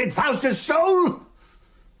distressed Faustus' soul!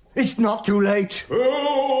 It's not too late.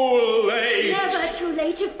 Too late! Never too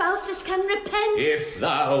late if Faustus can repent. If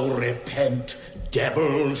thou repent,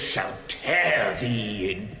 devils shall tear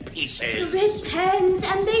thee in pieces. Repent,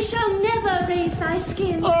 and they shall never raise thy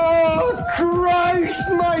skin. Oh, Christ,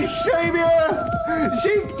 my Saviour!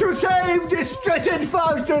 Seek to save distressed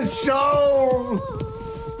Faustus' soul!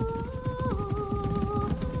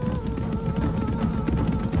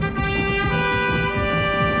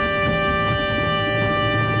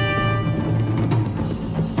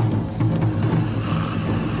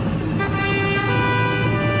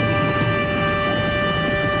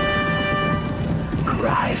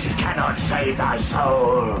 Christ cannot save thy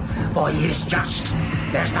soul, for he is just.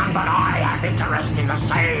 There's none but I have interest in the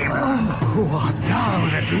same. Who art thou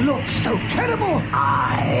that looks so terrible?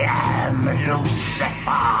 I am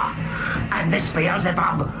Lucifer, and this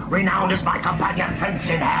Beelzebub, renowned as my companion prince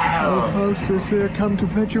in hell. Oh, Faustus, we are come to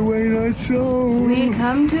fetch away thy soul. We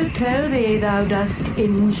come to tell thee thou dost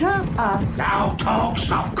injure us. Thou talks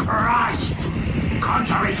of Christ,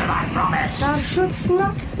 contrary to thy promise. Thou shouldst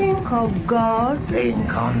not think of God.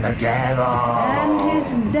 Think on the devil. And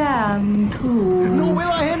his damn too. Nor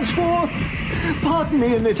will I henceforth. Pardon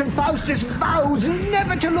me in this, and Faustus vows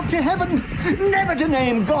never to look to heaven, never to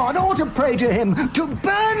name God or to pray to him, to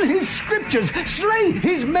burn his scriptures, slay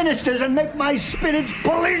his ministers, and make my spirits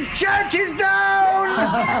pull his churches down!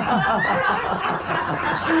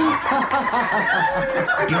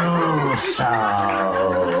 Do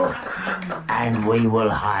so, and we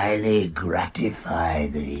will highly gratify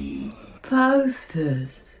thee.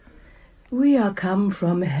 Faustus, we are come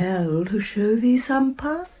from hell to show thee some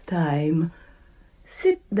pastime.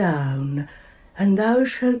 Sit down, and thou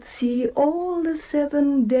shalt see all the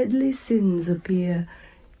 7 deadly sins appear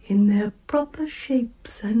in their proper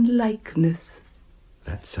shapes and likeness.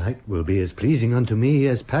 That sight will be as pleasing unto me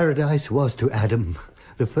as paradise was to Adam,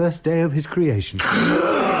 the first day of his creation.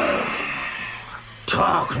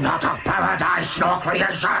 Talk not of paradise nor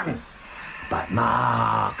creation, but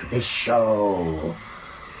mark this show.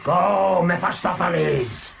 Go,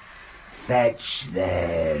 Mephistopheles, fetch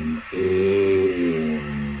them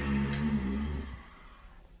in.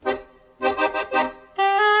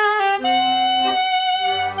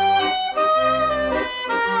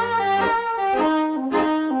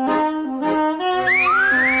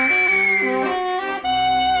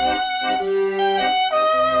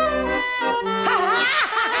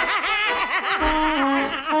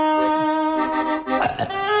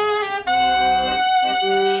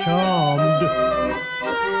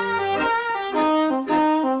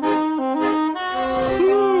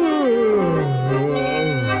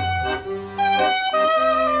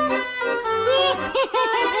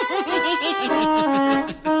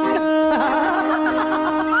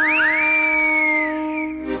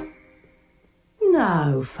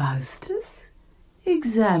 Now, Faustus,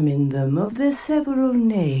 examine them of their several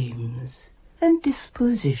names and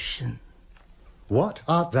disposition. What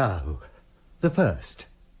art thou? The first.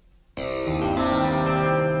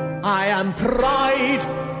 I am pride,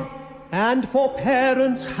 and for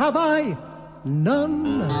parents have I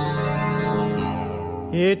none.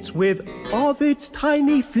 It's with Ovid's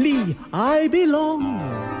tiny flea I belong.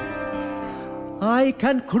 I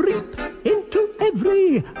can creep into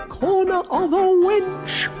every corner of a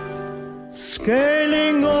wench,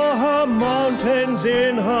 scaling all her mountains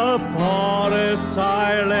in her forest's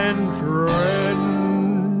island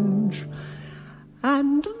trench.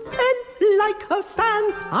 And then, like a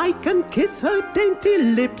fan, I can kiss her dainty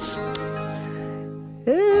lips.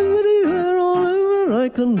 Everywhere, all over, I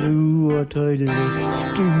can do what I list.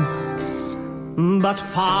 But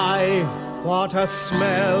fie, what a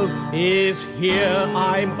smell is here,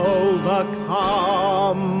 I'm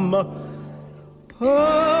overcome.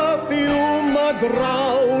 Perfume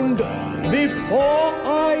aground before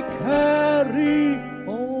I carry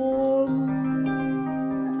on.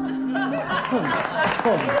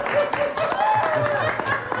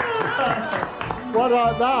 What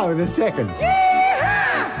art thou, the second?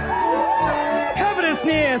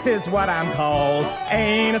 Covetousness is what I'm called.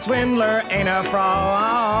 Ain't a swindler, ain't a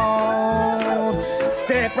fraud.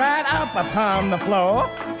 Step right up upon the floor.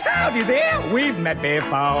 Howdy there, we've met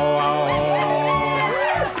before.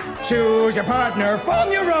 Choose your partner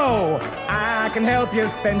from your row. I can help you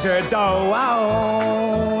spend your dough.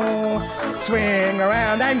 Swing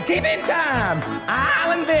around and keep in time.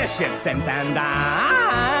 I'll invest your cents and dime.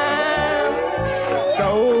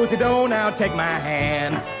 Those who don't now take my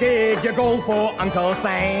hand. Dig your gold for Uncle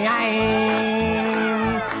Sam.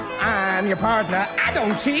 I'm your partner, I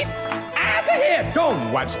don't cheat. As a hit,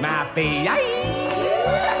 don't watch my feet.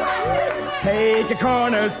 Take your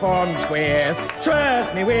corners, form squares.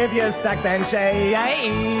 Trust me with your stacks and shares.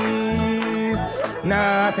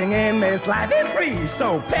 Nothing in this life is free,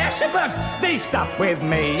 so pass your bucks, they stop with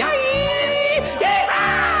me.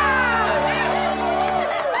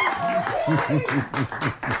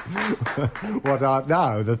 What art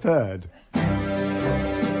thou, the third?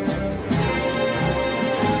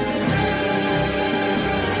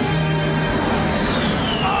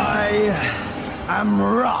 I am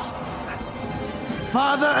wrath.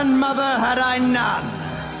 Father and mother had I none.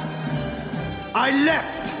 I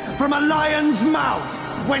leapt from a lion's mouth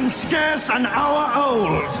when scarce an hour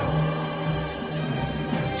old.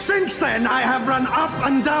 Since then I have run up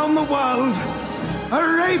and down the world, a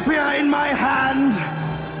rapier in my hand,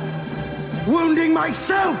 wounding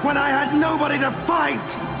myself when I had nobody to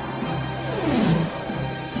fight.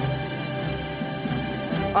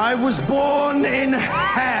 I was born in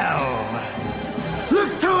hell.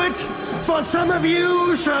 Look to it, for some of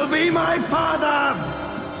you shall be my father.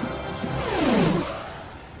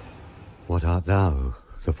 What art thou,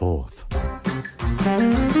 the fourth?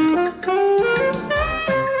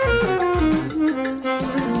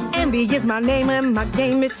 Envy is my name and my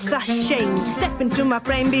game, it's a shame. Step into my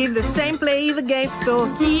frame, be the same, play the game. So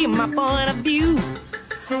hear my point of view.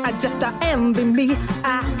 I just envy me,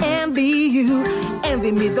 I envy you.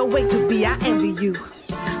 Envy me the way to be, I envy you.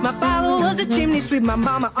 My father was a chimney sweep, my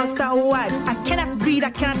mama a star wife. I cannot read, I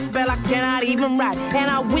cannot spell, I cannot even write. And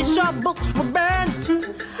I wish our books were burnt,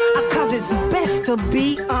 cause it's best to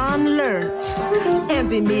be unlearned.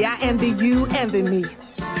 Envy me, I envy you, envy me.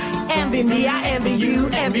 Envy me, I envy you,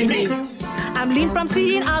 envy me. I'm lean from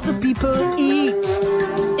seeing other people eat.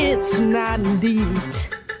 It's not neat.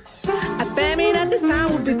 A famine at this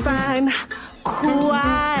time would be fine,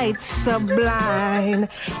 quite sublime.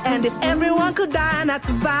 And if everyone could die and not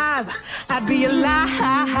survive, I'd be alive.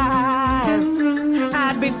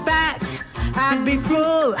 I'd be fat, I'd be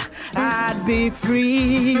full, I'd be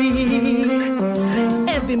free.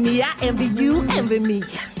 Envy me, I envy you, envy me.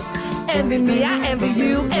 Envy me, I envy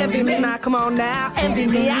you, envy me. Now come on now, envy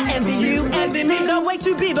me, I envy you, envy me. The way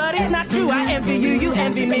to be, but it's not true. I envy you, you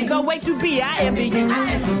envy me. The way to be, I envy you.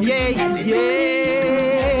 Yeah,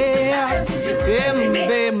 yeah. Envy me.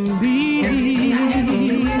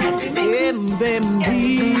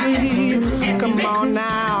 Come on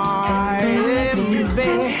now. Envy.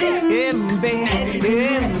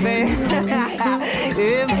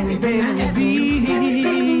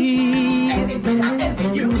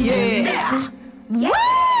 Yeah.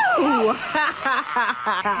 Woo!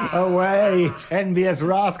 Away, envious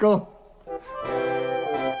rascal.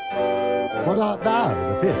 What art thou,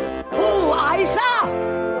 the fifth? Oh, I, sir,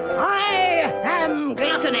 I am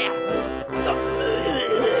gluttony.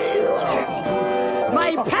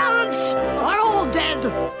 My parents are all dead,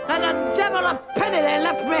 and a devil a penny they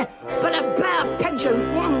left me, but a bare pension.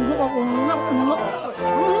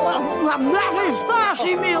 That is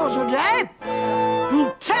 30 meals a day,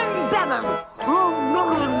 10 bevel.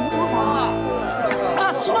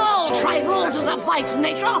 A small trifle to suffice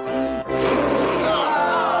nature.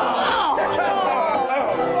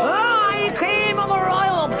 I came of a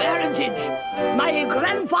royal parentage. My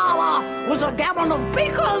grandfather was a gallon of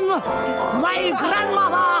bacon. My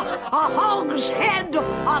grandmother, a hogshead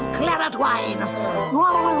of claret wine.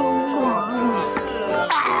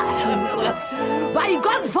 My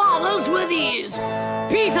godfathers were these: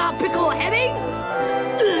 Peter Pickle Herring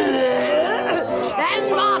and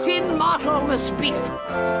Martin Martlemas Beef.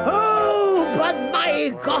 Oh, but my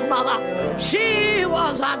godmother, she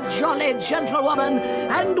was a jolly gentlewoman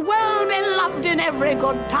and well beloved in every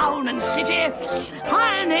good town and city.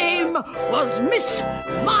 Her name was Miss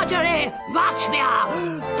Marjorie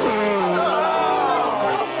Marchmere.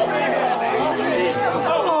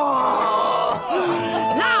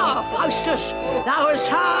 Now, Faustus, thou hast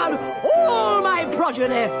heard all my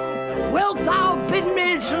progeny. Wilt thou bid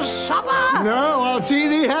me to supper? No, I'll see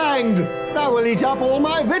thee hanged. Thou will eat up all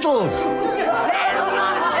my victuals. Then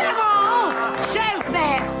the devil choke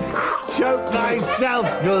thee. Choke thyself,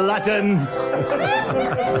 glutton.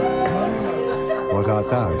 What art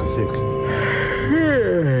thou, the sixth?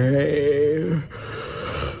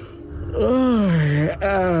 I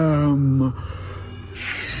am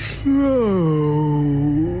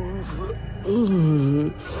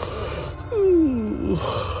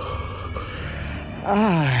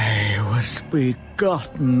I was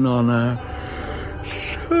begotten on a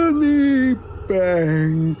sunny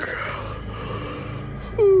bank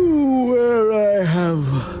where I have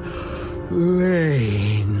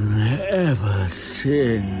lain ever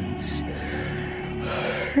since.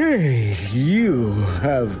 Hey, you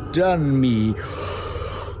have done me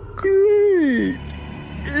great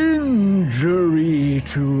injury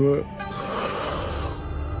to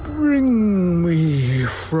bring me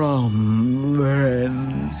from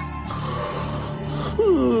thence.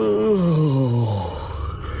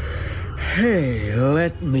 Hey,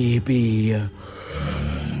 let me be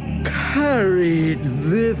carried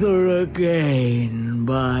thither again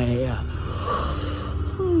by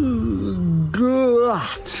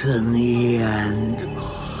gluttony and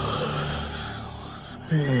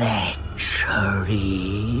lechery.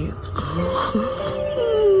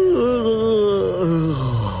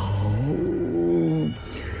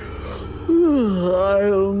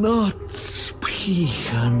 I'll not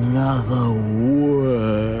speak another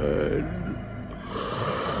word.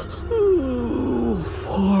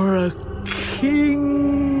 For a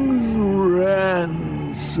king's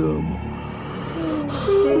ransom.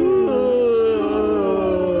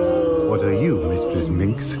 What are you, Mistress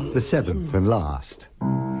Minx, the seventh and last?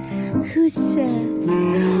 Who, sir?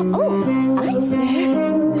 Oh, I, sir.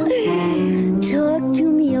 Talk to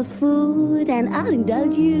me of food and I'll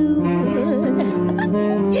indulge you.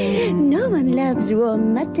 No one loves raw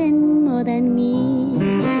mutton more than me.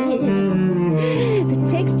 The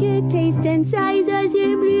texture, taste, and size are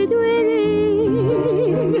simply thrilling.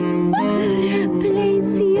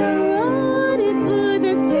 Place your order for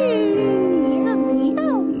the feeling. Yum,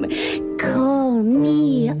 yum. Call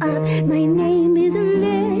me up. My name is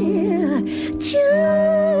Lear.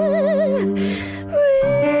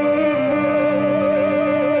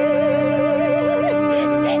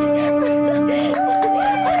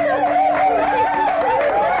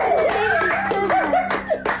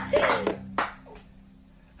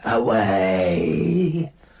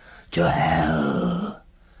 Away to hell,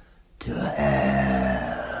 to hell.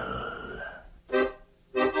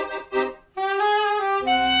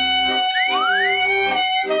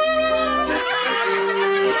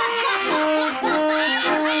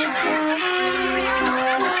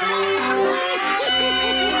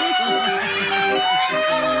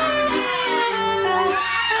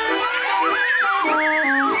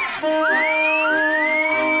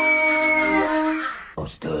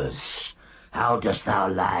 Faustus, how dost thou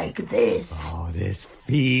like this? Oh, this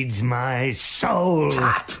feeds my soul.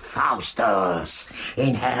 Tut, Faustus.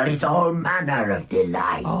 In hell is all manner of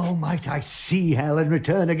delight. Oh, might I see hell and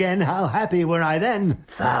return again? How happy were I then?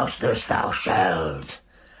 Faustus, thou shalt.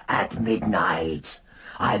 At midnight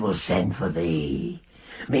I will send for thee.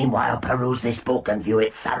 Meanwhile peruse this book and view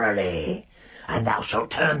it thoroughly, and thou shalt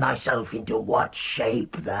turn thyself into what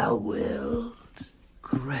shape thou wilt.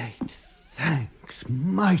 Great thanks,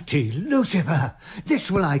 mighty Lucifer. This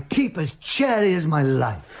will I keep as chary as my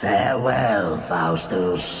life. Farewell,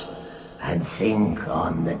 Faustus, and think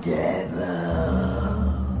on the devil.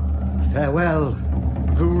 Farewell,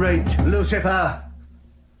 great Lucifer.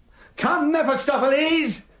 Come,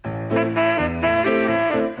 Mephistopheles!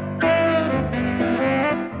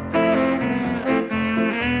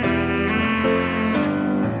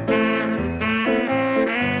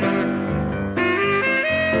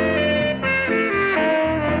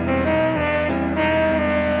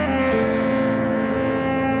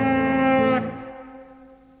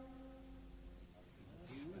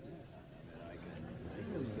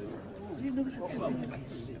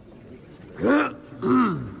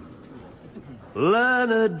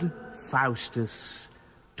 Learned Faustus,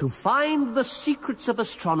 to find the secrets of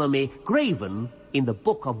astronomy graven in the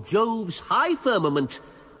book of Jove's high firmament,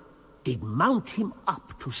 did mount him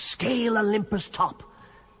up to scale Olympus' top,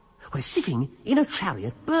 where sitting in a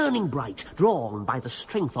chariot burning bright, drawn by the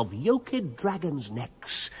strength of yoked dragons'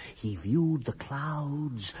 necks, he viewed the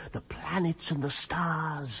clouds, the planets and the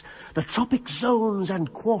stars, the tropic zones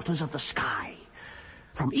and quarters of the sky.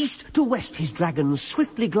 From east to west his dragons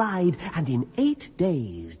swiftly glide, and in 8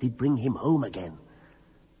 days did bring him home again.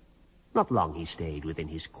 Not long he stayed within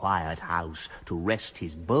his quiet house to rest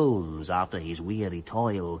his bones after his weary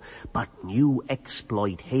toil, but new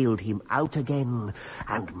exploit hailed him out again,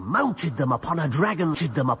 and mounted them upon a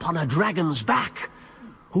dragon's back,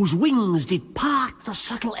 whose wings did part the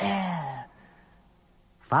subtle air.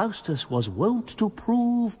 Faustus was wont to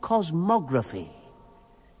prove cosmography.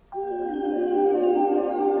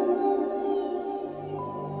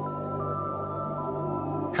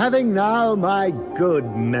 Having now, my good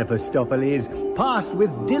Mephistopheles, passed with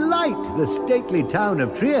delight the stately town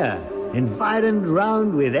of Trier, environed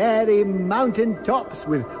round with airy mountain tops,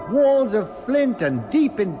 with walls of flint and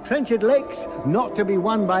deep entrenched lakes, not to be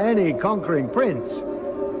won by any conquering prince.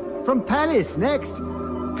 From Paris next,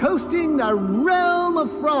 coasting the realm of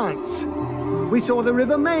France, we saw the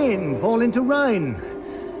river Main fall into Rhine.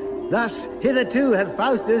 Thus hitherto hath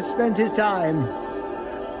Faustus spent his time.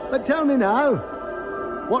 But tell me now,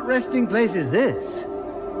 what resting place is this?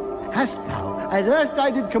 Hast thou, as erst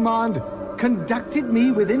I did command, conducted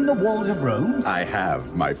me within the walls of Rome? I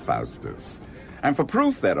have, my Faustus. And for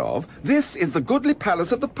proof thereof, this is the goodly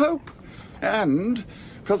palace of the Pope. And,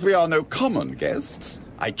 because we are no common guests,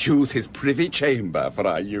 I choose his privy chamber for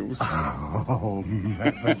our use. Oh,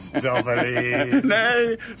 Mephistopheles.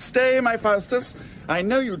 Nay, stay, my Faustus. I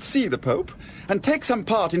know you'd see the Pope, and take some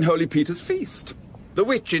part in Holy Peter's feast, the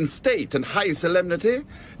which in state and high solemnity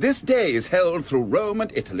this day is held through Rome and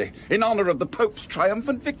Italy, in honour of the Pope's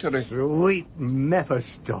triumphant victory. Sweet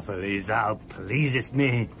Mephistopheles, thou pleasest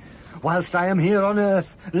me. Whilst I am here on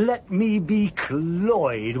earth, let me be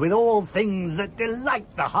cloyed with all things that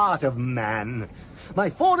delight the heart of man. My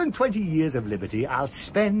 24 years of liberty I'll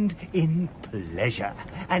spend in pleasure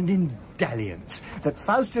and in dalliance, that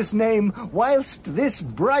Faustus' name, whilst this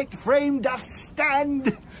bright frame doth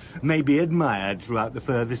stand, may be admired throughout the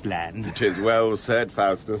furthest land. 'Tis well said,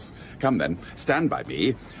 Faustus. Come then, stand by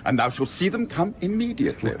me, and thou shalt see them come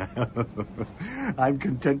immediately. I'm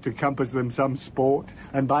content to compass them some sport,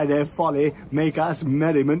 and by their folly make us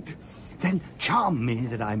merriment. Then charm me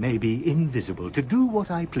that I may be invisible, to do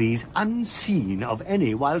what I please, unseen of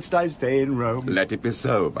any whilst I stay in Rome. Let it be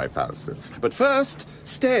so, my Faustus. But first,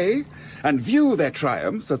 stay, and view their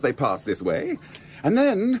triumphs as they pass this way, and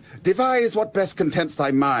then devise what best contents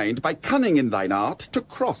thy mind by cunning in thine art to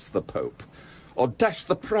cross the Pope, or dash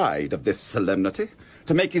the pride of this solemnity,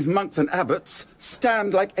 to make his monks and abbots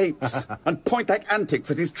stand like apes, and point like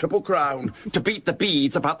antics at his triple crown, to beat the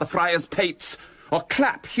beads about the friars' pates, or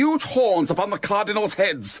clap huge horns upon the cardinals'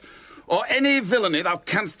 heads, or any villainy thou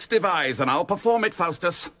canst devise, and I'll perform it,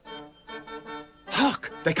 Faustus.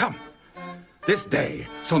 Hark, they come. This day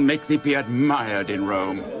shall make thee be admired in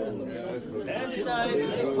Rome.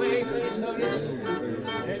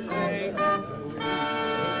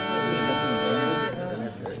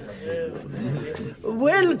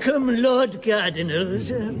 Welcome, Lord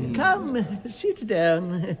Cardinals. Come, sit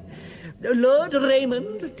down. Lord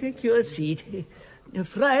Raymond, take your seat.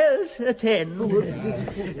 Friars, attend,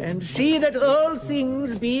 and see that all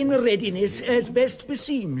things be in readiness as best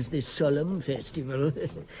beseems this solemn festival.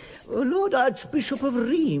 Lord Archbishop of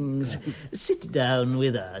Rheims, sit down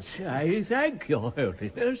with us. I thank your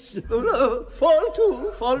holiness. Fall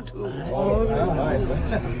to, fall to.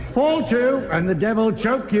 Fall to, and the devil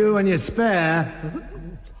choke you and you spare.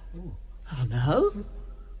 How now?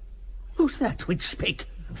 Who's that which spake?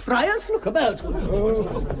 Friars, look about.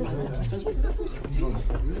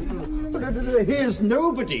 Here's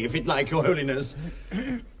nobody, if it like your holiness.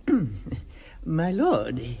 My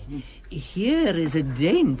lord, here is a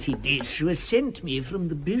dainty dish was sent me from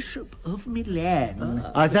the Bishop of Milan.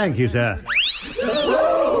 I thank you, sir.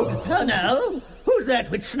 Oh, how now? Who's that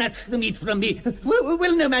which snatched the meat from me?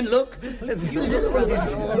 Will no man look?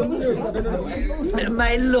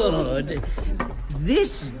 My lord,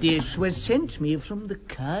 this dish was sent me from the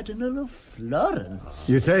Cardinal of Florence.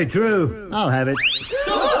 You say true. I'll have it.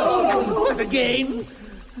 Oh, what again?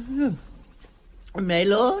 My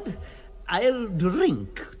lord, I'll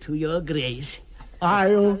drink to your grace.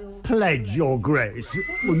 I'll pledge your grace.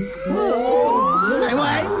 Oh, my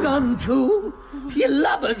wine gone too? Ye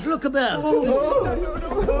lubbers, look about.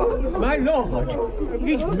 My lord,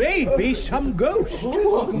 it may be some ghost,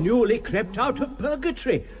 newly crept out of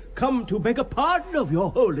purgatory, come to beg a pardon of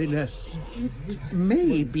your holiness.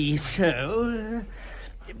 Maybe so.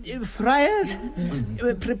 Friars,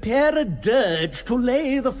 prepare a dirge to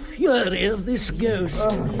lay the fury of this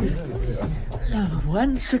ghost.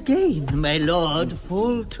 Once again, my lord,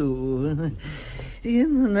 fall to.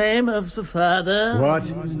 In the name of the Father... What?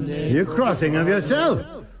 You're crossing of yourself?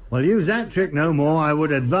 Well, use that trick no more, I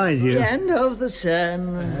would advise you. And of the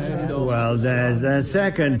Son... Well, there's the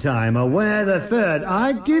second time. Aware the third.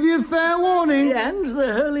 I give you fair warning. And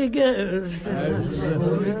the Holy Ghost.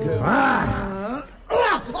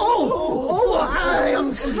 Oh, I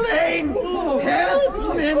am slain!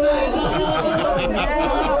 Help me, my lord!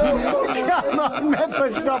 Come on,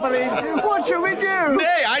 Mephistopheles, what shall we do?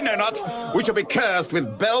 Nay, I know not. We shall be cursed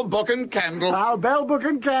with bell, book, and candle. Our bell, book,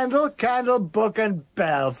 and candle, candle, book, and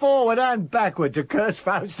bell. Forward and backward to curse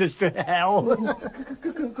Faustus to hell.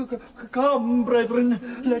 Come, brethren,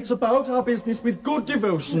 let's about our business with good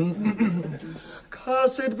devotion.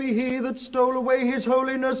 Cursed be he that stole away his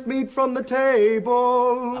holiness meat from the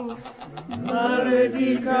table.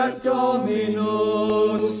 Maledicat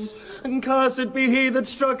Dominus. And cursed be he that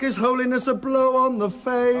struck his holiness a blow on the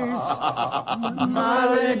face.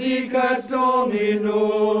 Maledicat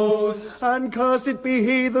Dominus. And cursed be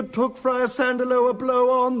he that took Friar Sandalo a blow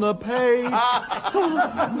on the pate.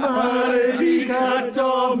 Maledicat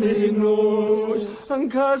Dominus. And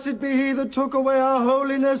cursed be he that took away our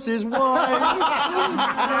holiness's wine.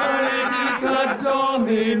 Maledicat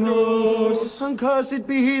Dominus. And cursed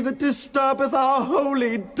be he that disturbeth our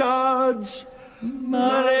holy dirge.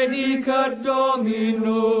 Maledicat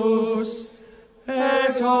Dominus,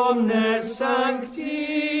 et omnes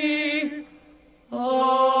sancti. Amen.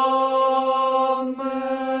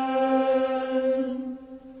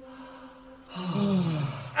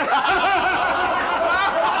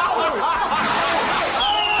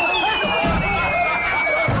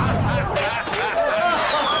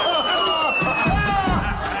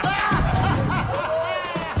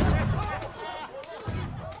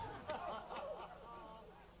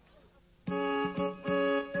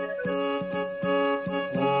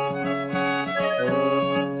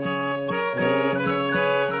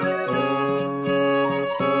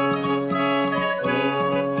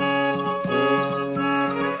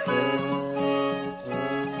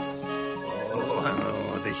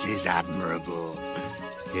 This is admirable.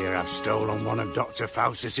 Here I've stolen one of Dr.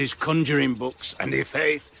 Faustus's conjuring books, and i'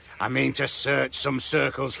 faith, I mean to search some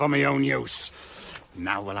circles for my own use.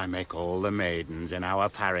 Now will I make all the maidens in our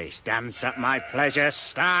parish dance at my pleasure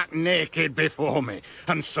stark naked before me,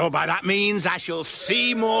 and so by that means I shall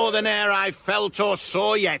see more than e'er I felt or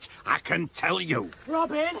saw yet, I can tell you.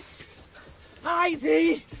 Robin! I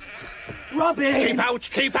thee! Robin!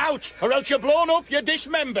 Keep out, or else you're blown up, you're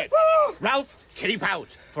dismembered. Ralph, keep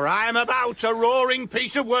out, for I am about a roaring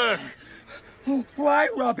piece of work. Why,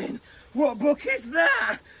 Robin, what book is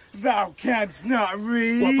that? Thou canst not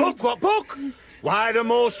read. What book? Why, the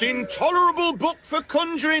most intolerable book for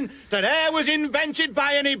conjuring that e'er was invented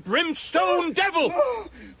by any brimstone devil.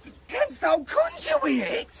 Canst thou conjure with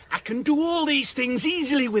it? I can do all these things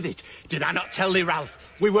easily with it. Did I not tell thee,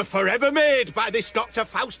 Ralph? We were forever made by this Dr.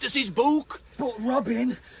 Faustus's book. But,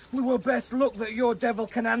 Robin, we will best look that your devil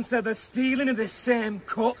can answer the stealing of this same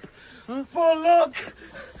cup. Huh? For look,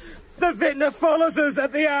 the vintner follows us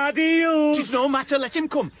at the Ardeals. 'Tis no matter, let him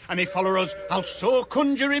come. And if follow us, I'll so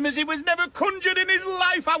conjure him as he was never conjured in his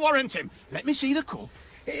life, I warrant him. Let me see the cup.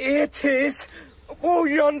 It is. Oh,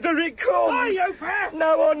 yonder it comes. Are you fair?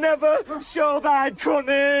 Now or never, show thy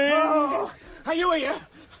cunning. Oh, are you here?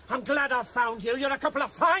 I'm glad I've found you. You're a couple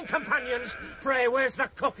of fine companions. Pray, where's the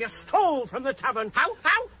cup you stole from the tavern? How?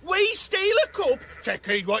 We steal a cup? Take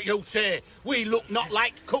heed what you say. We look not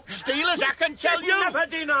like cup stealers, I can tell you. Never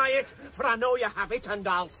deny it, for I know you have it, and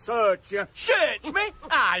I'll search you. Search me?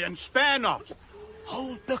 Aye, and spare not.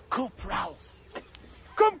 Hold the cup, Ralph.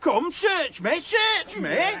 Come, search me.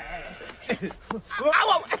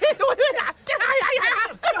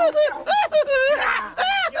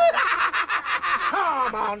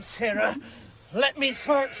 Come on, Sarah. Let me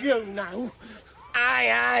search you now.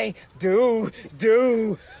 Aye, do.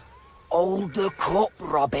 Hold the cup,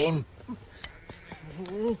 Robin.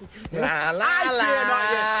 La, la, I fear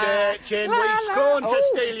not your searching. We scorn to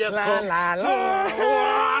steal your cup.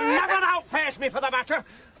 Never outface me for the matter.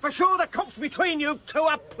 For sure the cup's between you two,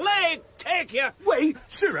 a plague take you. Wait,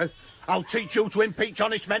 Sarah. I'll teach you to impeach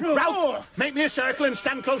honest men. Ralph, make me a circle and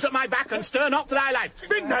stand close at my back and stir not for thy life.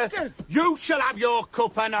 Vintner, you shall have your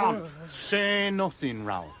cup anon. Say nothing,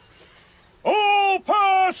 Ralph. Oh! Hail,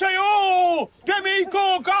 Percy, all!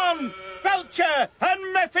 Demigorgon, Belcher,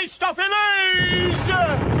 and Mephistopheles!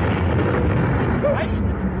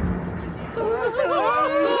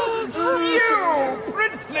 You,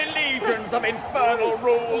 princely legions of infernal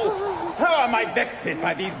rule! How am I vexed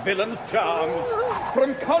by these villains' charms?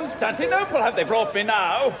 From Constantinople have they brought me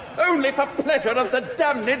now, only for pleasure of the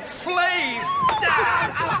damned slaves!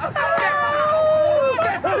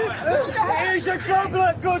 Here's a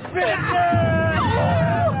goblet, good fit!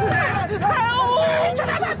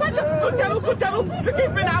 Good devil,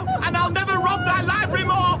 forgive me now, and I'll never rob thy library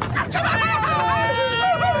more!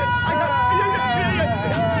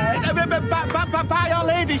 By Our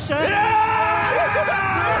Lady, sir.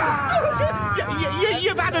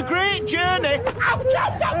 You've had a great journey.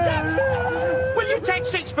 Will you take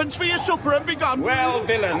sixpence for your supper and be gone? Well,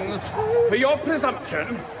 villains, for your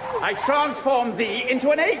presumption, I transform thee into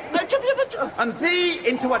an ape, and thee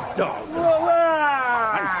into a dog.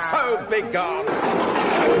 And so be gone.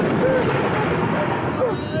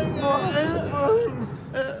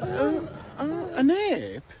 An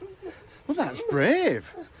ape? Well, that's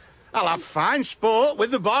brave. I'll have fine sport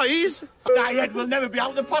with the boys. Thy head will never be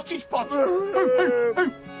out of the pottage pot.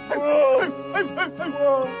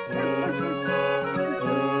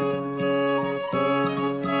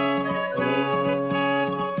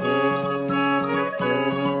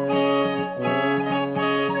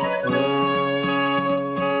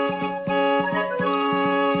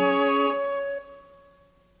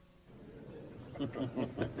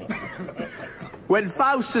 When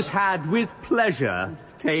Faustus had, with pleasure,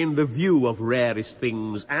 ta'en the view of rarest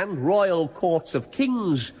things and royal courts of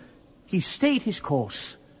kings, he stayed his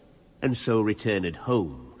course, and so returned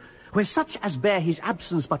home, where such as bear his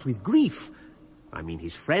absence but with grief, I mean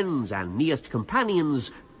his friends and nearest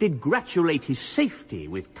companions, did gratulate his safety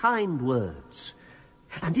with kind words.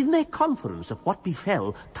 And in their conference of what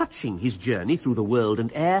befell, touching his journey through the world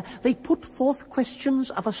and air, they put forth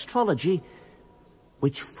questions of astrology,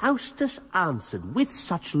 which Faustus answered with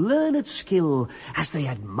such learned skill as they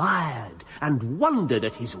admired and wondered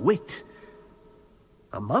at his wit.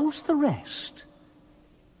 Amongst the rest,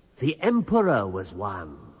 the Emperor was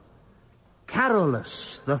one,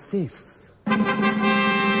 Carolus the Fifth.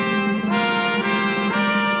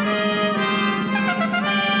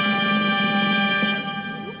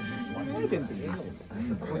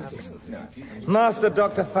 Master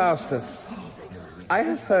Dr. Faustus, I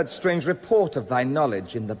have heard strange report of thy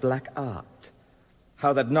knowledge in the black art,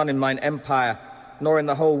 how that none in mine empire, nor in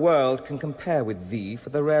the whole world, can compare with thee for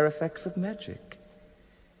the rare effects of magic.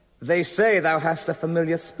 They say thou hast a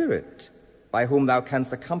familiar spirit, by whom thou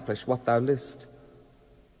canst accomplish what thou list.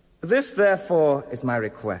 This, therefore, is my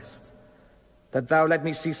request, that thou let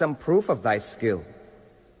me see some proof of thy skill,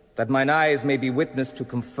 that mine eyes may be witness to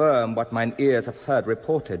confirm what mine ears have heard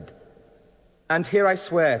reported. And here I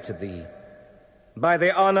swear to thee, by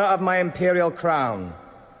the honor of my imperial crown,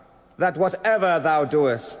 that whatever thou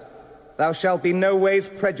doest, thou shalt be no ways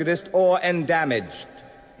prejudiced or endamaged.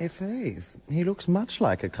 I'faith, he looks much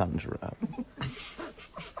like a conjurer.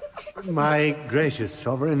 My gracious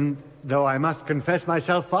sovereign, though I must confess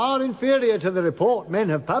myself far inferior to the report men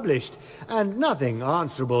have published, and nothing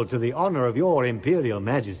answerable to the honor of your imperial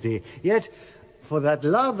majesty, yet, for that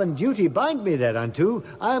love and duty bind me thereunto,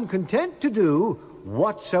 I am content to do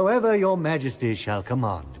whatsoever your majesty shall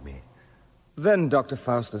command me. Then, Dr.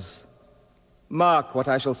 Faustus, mark what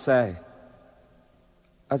I shall say.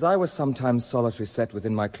 As I was sometimes solitary set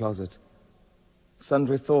within my closet,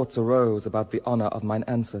 sundry thoughts arose about the honor of mine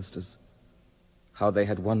ancestors, how they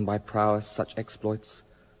had won by prowess such exploits,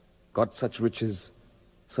 got such riches,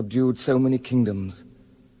 subdued so many kingdoms,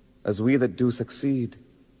 as we that do succeed,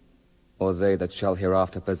 or they that shall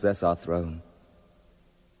hereafter possess our throne.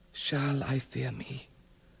 Shall, I fear me,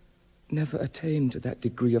 never attain to that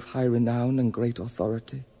degree of high renown and great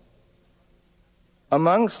authority?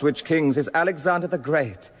 Amongst which kings is Alexander the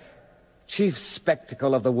Great, chief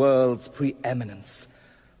spectacle of the world's preeminence,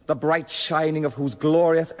 the bright shining of whose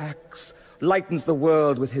glorious acts lightens the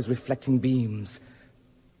world with his reflecting beams,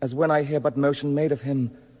 as when I hear but motion made of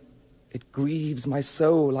him, it grieves my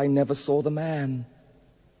soul I never saw the man.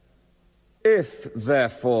 If,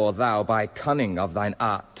 therefore, thou by cunning of thine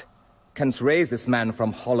art canst raise this man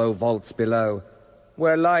from hollow vaults below,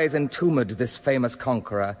 where lies entombed this famous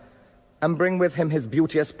conqueror, and bring with him his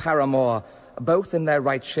beauteous paramour, both in their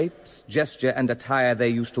right shapes, gesture, and attire they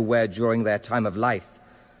used to wear during their time of life,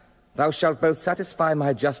 thou shalt both satisfy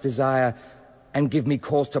my just desire, and give me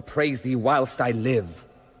cause to praise thee whilst I live.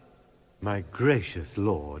 My gracious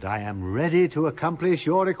lord, I am ready to accomplish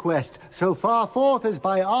your request. So far forth as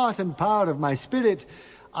by art and power of my spirit,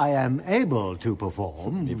 I am able to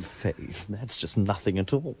perform. In faith, that's just nothing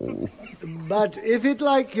at all. But if it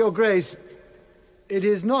like your grace, it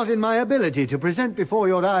is not in my ability to present before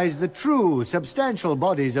your eyes the true, substantial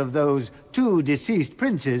bodies of those 2 deceased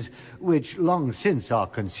princes, which long since are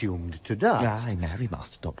consumed to dust. Aye, marry,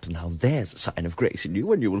 Master Doctor, now there's a sign of grace in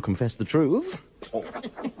you, and you will confess the truth.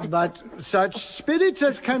 But such spirits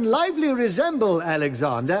as can lively resemble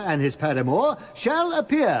Alexander and his paramour shall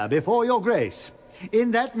appear before your grace,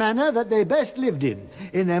 in that manner that they best lived in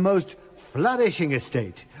their most flourishing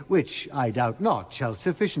estate, which I doubt not shall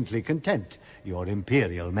sufficiently content your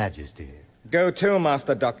imperial majesty. Go to,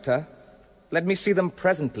 Master Doctor. Let me see them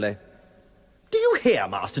presently. Do you hear,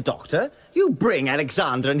 Master Doctor? You bring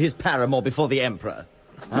Alexander and his paramour before the Emperor.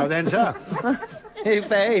 How then, sir? Hey,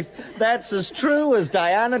 faith, that's as true as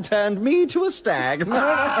Diana turned me to a stag. No,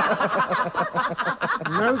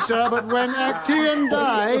 sir, but when Actaeon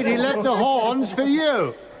died, he left the horns for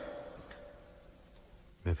you.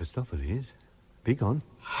 Mephistopheles, be gone.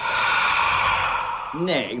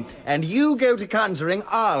 Nay, and you go to conjuring,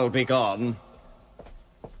 I'll be gone.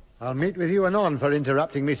 I'll meet with you anon for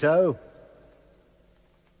interrupting me so.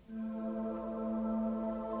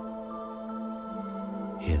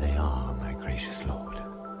 Here they are, my gracious lord.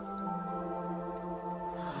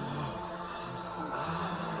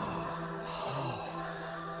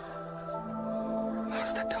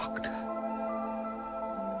 Master Doctor,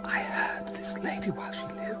 I heard this lady while she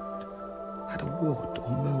lived had a wart or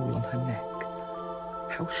mole on her neck.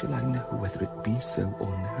 How shall I know whether it be so or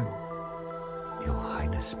no? Your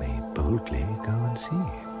Highness may boldly go and see.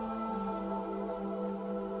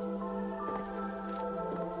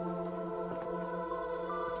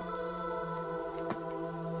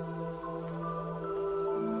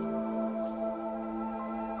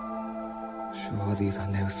 Sure, these are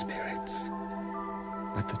no spirits,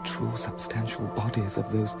 but the true substantial bodies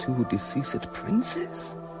of those 2 deceased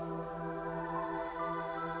princes.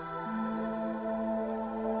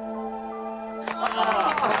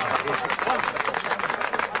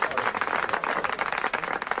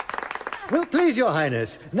 Will please your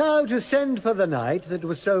Highness now to send for the knight that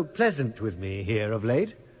was so pleasant with me here of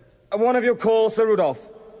late. One of you call Sir Rudolph.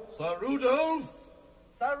 Sir Rudolph!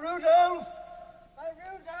 Sir Rudolph!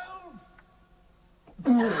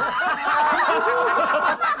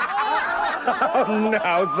 Oh,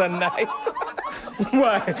 now, Sir Knight.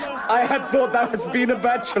 Why, I had thought thou hadst been a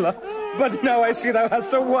bachelor, but now I see thou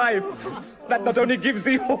hast a wife. That not only gives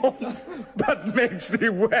thee horns, but makes thee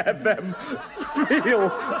wear them.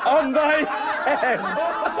 Feel on thy head.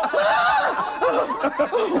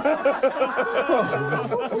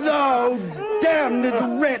 Thou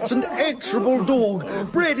damned wretch and execrable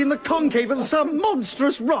dog, bred in the concave of some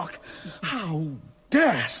monstrous rock! How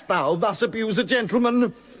darest thou thus abuse a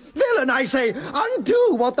gentleman? Villain, I say,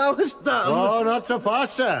 undo what thou hast done! Oh, not so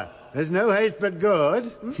fast, sir. There's no haste but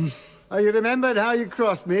good. You remembered how you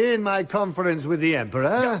crossed me in my conference with the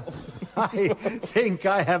Emperor? I think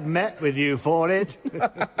I have met with you for it.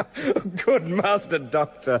 Good Master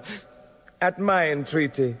Doctor, at my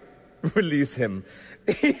entreaty, release him.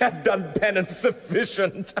 He hath done penance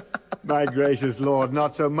sufficient. My gracious lord,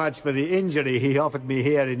 not so much for the injury he offered me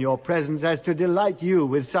here in your presence as to delight you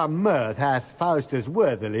with some mirth hath Faustus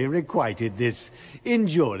worthily requited this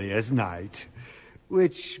injurious night.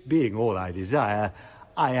 Which, being all I desire,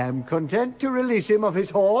 I am content to release him of his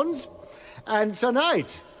horns. And Sir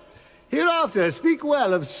Knight, hereafter speak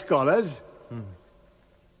well of scholars.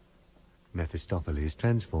 Mephistopheles,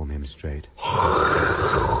 transform him straight.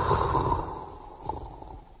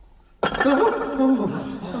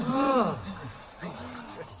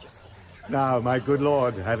 Now, my good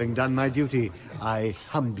lord, having done my duty, I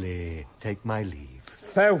humbly take my leave.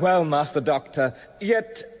 Farewell, Master Doctor.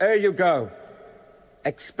 Yet, ere you go,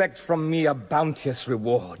 expect from me a bounteous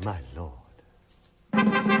reward. My lord.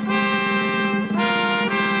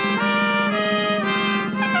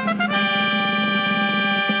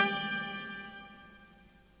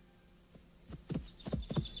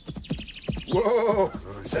 Whoa!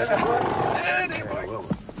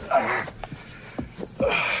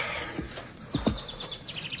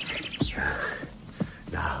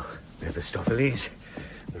 Now, Mephistopheles,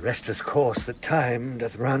 the restless course that time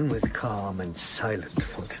doth run with calm and silent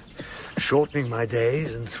foot, shortening my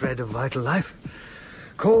days and thread of vital life,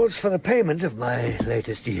 calls for the payment of my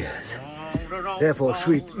latest years. Therefore,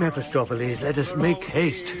 sweet Mephistopheles, let us make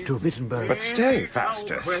haste to Wittenberg. But stay,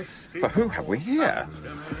 Faustus, for who have we here?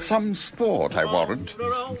 Some sport, I warrant.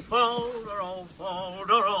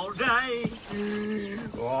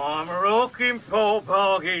 I'm rocking Paul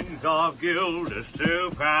Poggins of Gildas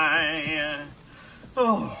to pay.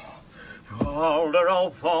 Oh,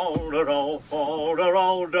 Folderol, folderol,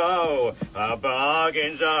 folderol-do. A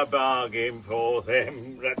bargain's a bargain for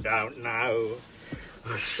them that don't know.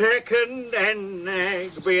 A second-hand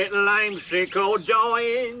nag, be it lame, sick or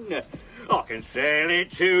dying, I can sell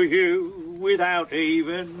it to you without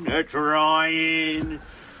even trying.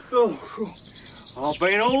 Oh, I've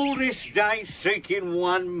been all this day seeking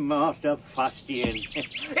one master fustian.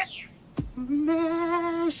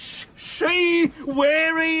 Yes, see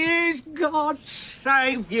where he is. God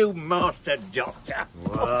save you, Master Doctor.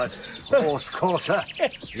 What? Horse courser.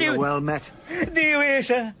 You're well met. Do you hear,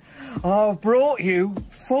 sir? I've brought you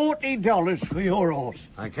 $40 for your horse.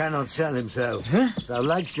 I cannot sell him so. If thou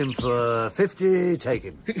likest him for 50, take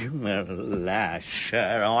him. Alas,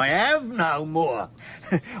 sir, I have no more.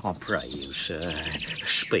 I pray you, sir,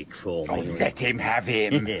 speak for me. Oh, let him have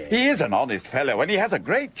him. He is an honest fellow, and he has a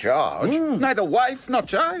great charge. Neither wife nor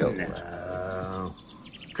child.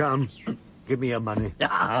 Come, give me your money.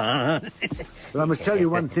 But I must tell you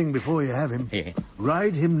one thing before you have him.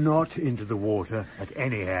 Ride him not into the water at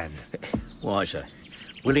any hand. Why, sir?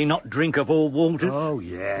 Will he not drink of all waters? Oh,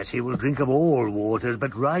 yes, he will drink of all waters,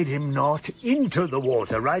 but ride him not into the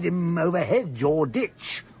water. Ride him over hedge or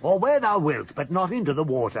ditch, or where thou wilt, but not into the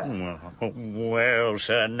water. Well,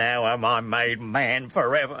 sir, now am I made man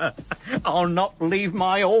forever. I'll not leave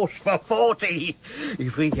my horse for 40.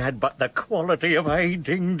 If he had but the quality of a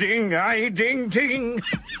ding-ding, a ding-ding.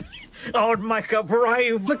 I'd make a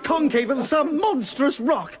brave... The concave of some monstrous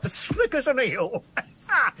rock. As slick as an eel.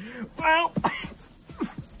 Well...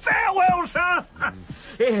 Farewell, sir.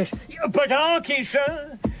 Yes, but hark ye,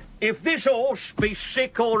 sir. If this horse be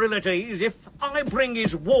sick or ill at ease, if I bring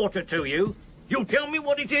his water to you, you'll tell me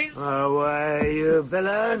what it is? Away, you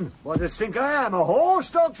villain. What dost think I am, a horse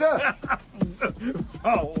doctor?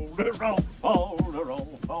 Hold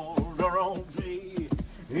thee.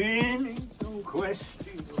 Any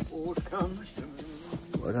question the horse comes to me.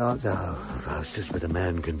 What art thou, Faustus, but a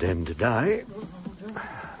man condemned to die?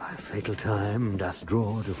 My fatal time doth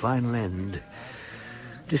draw to final end.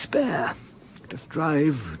 Despair doth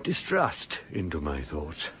drive distrust into my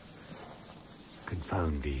thoughts.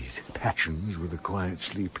 Confound these passions with a quiet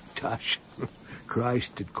sleep. Tush!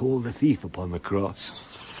 Christ did call the thief upon the cross.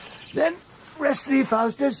 Then rest thee,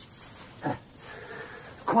 Faustus.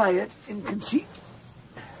 Quiet in conceit.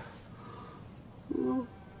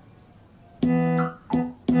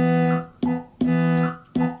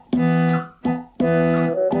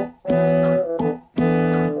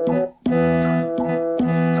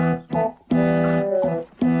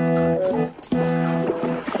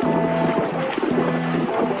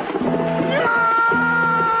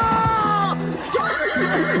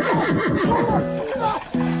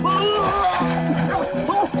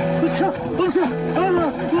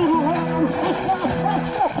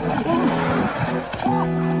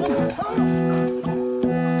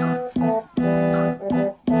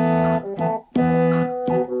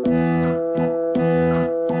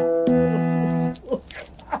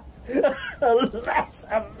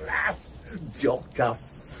 Dr.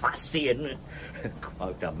 Fustian,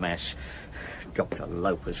 quote a mess. Dr.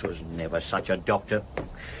 Lopus was never such a doctor.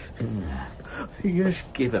 He has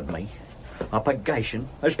given me a purgation,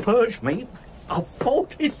 has purged me of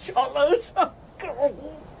 $40.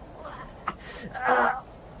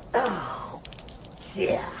 Oh,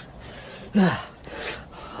 dear.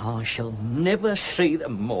 I shall never see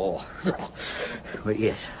them more. But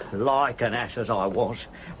yet, like an ass as I was,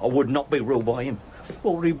 I would not be ruled by him,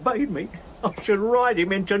 for he bade me I should ride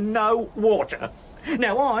him into no water.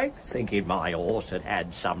 Now I, thinking my horse had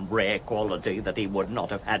had some rare quality that he would not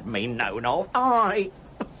have had me known of, I,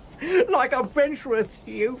 like a venturous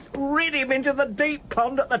youth, rid him into the deep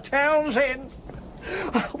pond at the town's end.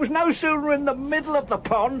 I was no sooner in the middle of the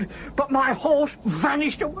pond, but my horse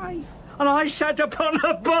vanished away, and I sat upon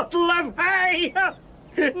a bottle of hay.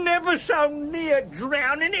 Never so near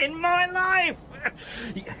drowning in my life.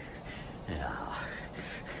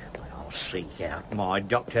 I'll seek out my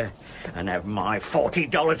doctor and have my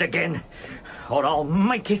 $40 again, or I'll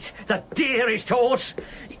make it the dearest horse.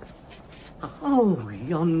 Oh,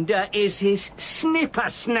 yonder is his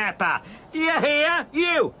snipper-snapper. You hear?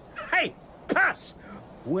 You! Hey, Puss!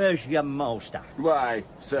 Where's your master? Why,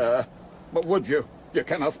 sir, what would you? You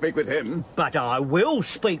cannot speak with him. But I will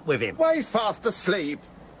speak with him. Why, he's fast asleep.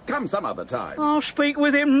 Come some other time. I'll speak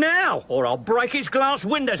with him now, or I'll break his glass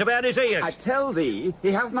windows about his ears. I tell thee,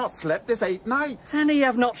 he has not slept this 8 nights. And he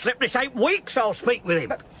have not slept this 8 weeks. I'll speak with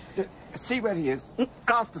him. See where he is.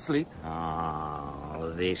 Fast asleep.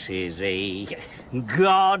 Oh, this is he.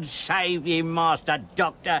 God save ye, Master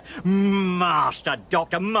Doctor. Master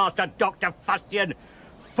Doctor, Master Dr. Fustian.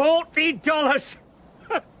 $40.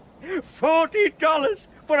 $40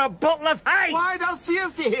 for a bottle of hay. Why, thou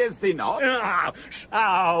seest he hears thee not. Oh,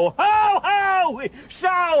 so ho-ho! So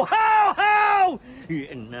ho-ho!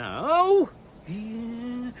 No.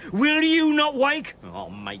 Will you not wake? I'll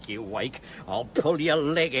make you wake. I'll pull your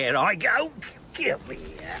leg here I go. Give me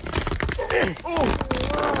that. Oh,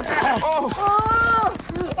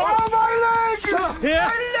 my leg!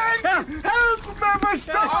 My leg! Help, Member!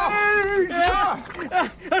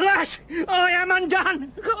 Alas, I am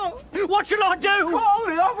undone. What shall I do? Call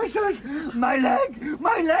the officers! My leg!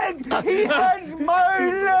 My leg! He has my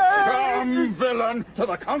leg! Come, villain, to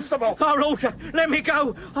the constable! Oh, Lord, let me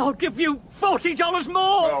go. I'll give you $40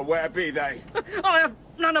 more. Oh, where be they? I have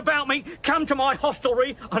none about me. Come to my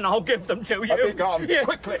hostelry and I'll give them to you. Be gone,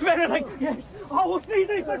 quickly. Verily, yes. I will see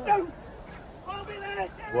thee for soon. I'll be there.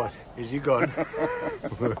 What? Is he gone?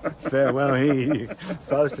 Farewell, he.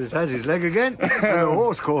 Faustus has his leg again. A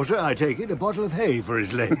horse courser, I take it, a bottle of hay for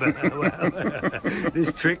his labour. Well,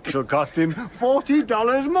 this trick shall cost him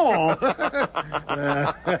 $40 more.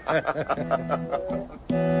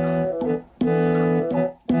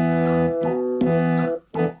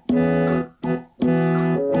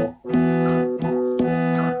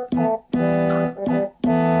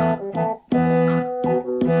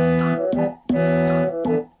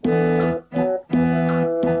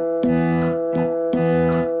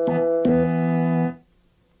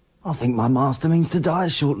 I think my master means to die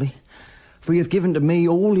shortly, for he hath given to me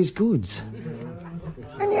all his goods.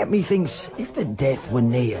 And yet methinks, if the death were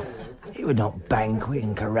near, he would not banquet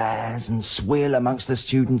and carouse and swill amongst the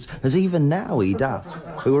students, as even now he doth,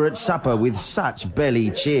 who are at supper with such belly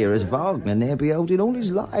cheer as Wagner ne'er beheld in all his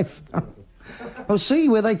life. I'll see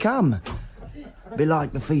where they come.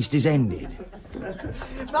 Belike the feast is ended.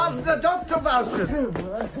 Master Dr. Faustus,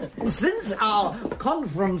 since our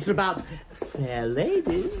conference about fair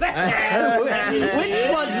ladies, which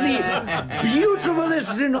was the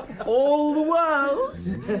beautifulest in all the world,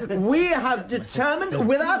 we have determined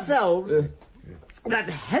with ourselves that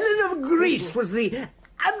Helen of Greece was the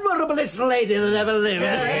admirablest lady that ever lived.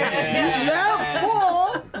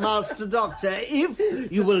 Therefore, Master Doctor, if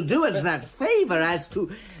you will do us that favour as to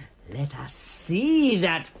let us see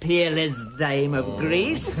that peerless dame of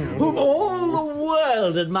Greece, whom all the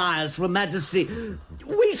world admires for majesty,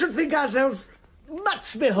 we should think ourselves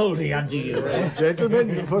much beholding unto you.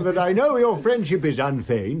 Gentlemen, for that I know your friendship is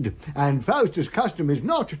unfeigned, and Faustus' custom is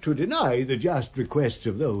not to deny the just requests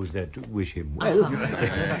of those that wish him well,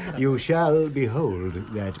 you shall behold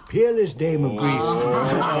that peerless dame of Greece,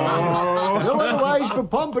 no otherwise for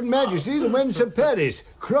pomp and majesty than when Sir Paris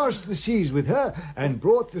crossed the seas with her and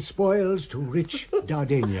brought the spoils to rich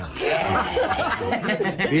Dardania.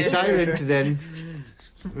 Be silent, then,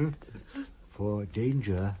 for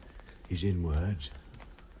danger is in words.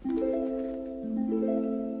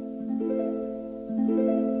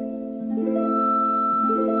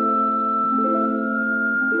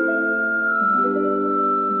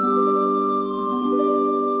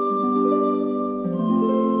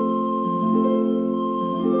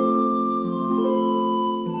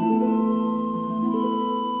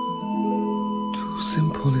 Too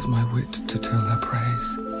simple is my wit to tell her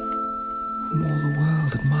praise, whom all the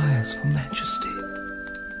world admires for majesty.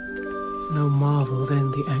 No marvel then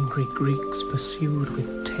the angry Greeks pursued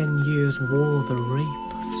with 10 years' war the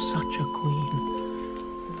rape of such a queen,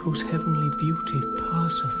 whose heavenly beauty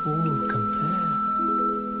passeth all compare.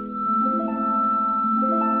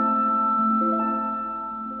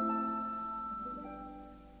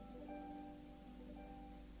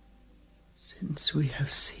 Since we have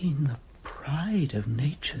seen the pride of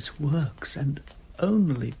nature's works and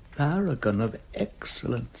only paragon of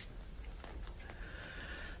excellence,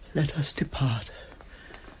 let us depart,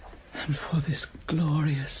 and for this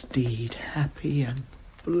glorious deed happy and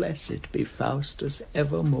blessed be Faustus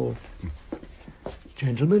evermore.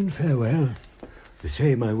 Gentlemen, farewell. The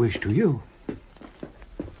same I wish to you.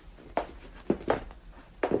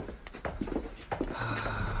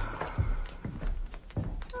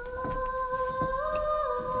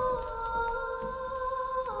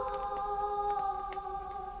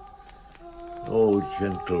 O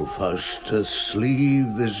gentle Faustus,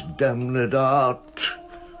 leave this damned art,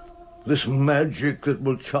 this magic that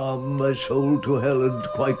will charm thy soul to hell and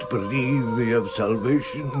quite bereave thee of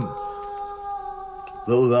salvation.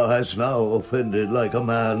 Though thou hast now offended like a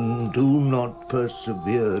man, do not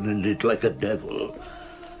persevere in it like a devil.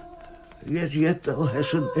 Yet thou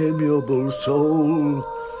hast an amiable soul.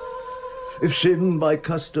 If sin by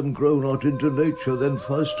custom grow not into nature, then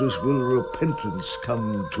Faustus will repentance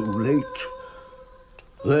come too late.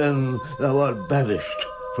 Then thou art banished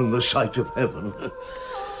from the sight of heaven.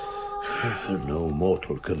 No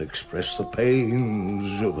mortal can express the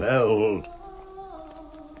pains of hell.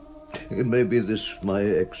 It may be this my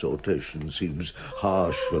exhortation seems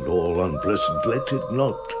harsh and all unpleasant. Let it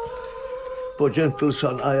not. For, gentle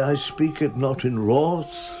son, I speak it not in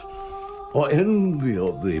wrath or envy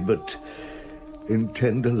of thee, but in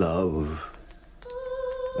tender love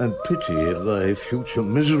and pity of thy future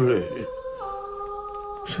misery.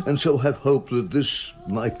 And so have hope that this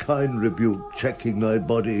my kind rebuke, checking thy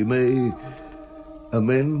body, may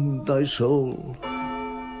amend thy soul.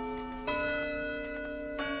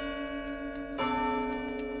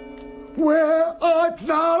 Where art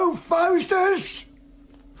thou, Faustus?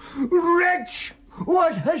 Wretch,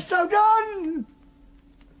 what hast thou done?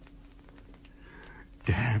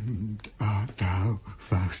 Damned art thou,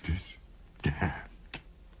 Faustus, damned.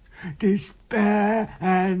 Despair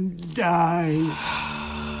and die.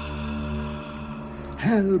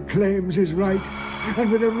 Hell claims his right,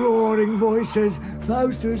 and with a roaring voice says,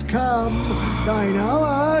 Faustus, come, thine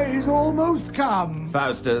hour is almost come.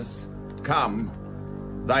 Faustus, come.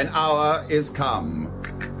 Thine hour is come.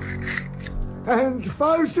 And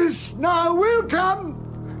Faustus now will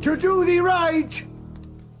come to do thee right.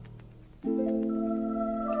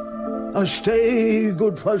 Stay,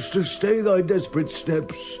 good Faustus, stay thy desperate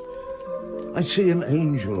steps. I see an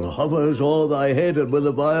angel hovers o'er thy head, and with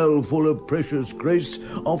a vial full of precious grace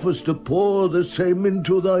offers to pour the same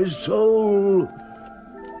into thy soul.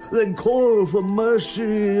 Then call for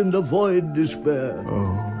mercy and avoid despair.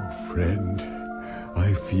 Oh, friend,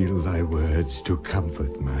 I feel thy words to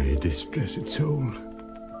comfort my distressed soul.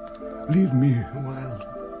 Leave me a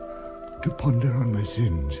while to ponder on my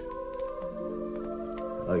sins.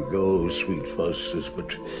 I go, sweet Faustus,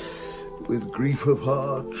 but with grief of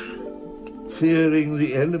heart, fearing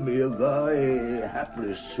the enemy of thy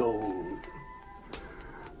hapless soul.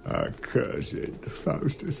 Accursed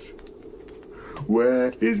Faustus,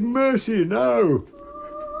 where is mercy now?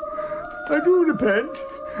 I do repent,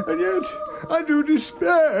 and yet I do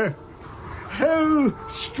despair. Hell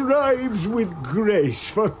strives with grace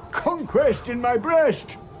for conquest in my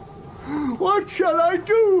breast. What shall I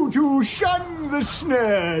do to shun the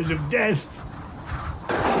snares of death?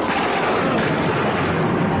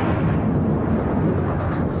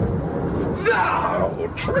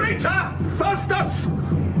 Thou traitor, Faustus!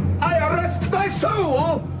 I arrest thy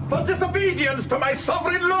soul for disobedience to my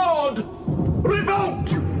sovereign lord!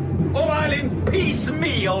 Revolt, or I'll in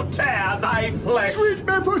piecemeal tear thy flesh! Sweet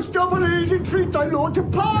Mephistopheles, entreat thy lord to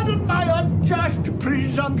pardon my unjust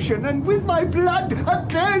presumption, and with my blood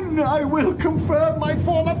again I will confirm my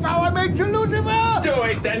former vow I made to Lucifer! Do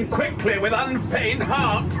it then quickly with unfeigned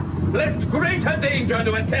heart, lest greater danger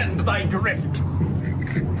to attend thy drift.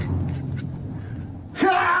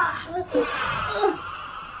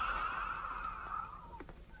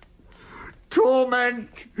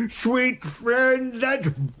 Torment, sweet friend,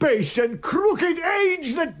 that base and crooked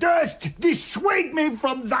age that durst dissuade me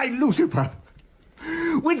from thy Lucifer.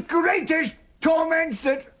 With greatest torments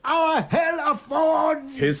that our hell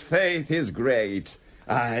affords. His faith is great.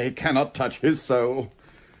 I cannot touch his soul.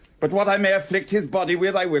 But what I may afflict his body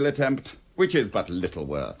with I will attempt, which is but little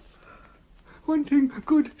worth. One thing,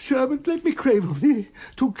 good servant, let me crave of thee,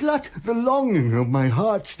 to glut the longing of my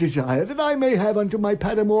heart's desire, that I may have unto my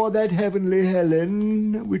paramour that heavenly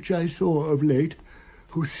Helen, which I saw of late,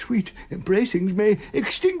 whose sweet embracings may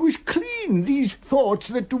extinguish clean these thoughts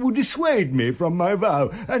that do dissuade me from my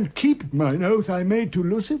vow, and keep mine oath I made to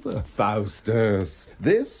Lucifer. Faustus,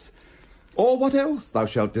 this, or what else thou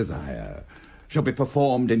shalt desire, shall be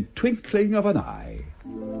performed in twinkling of an eye.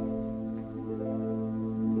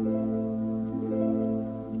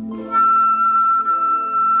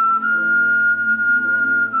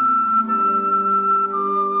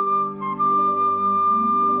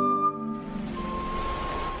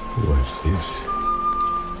 What's this?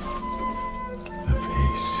 A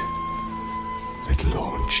face that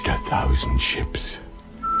launched 1,000 ships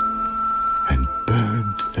and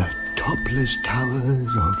burned the topless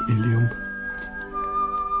towers of Ilium.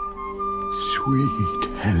 Sweet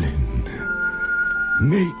Helen,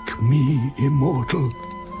 make me immortal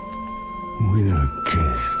with a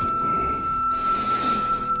kiss.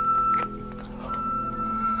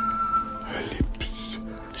 Her lips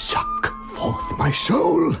suck forth my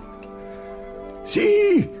soul.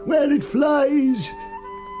 See where it flies.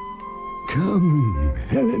 Come,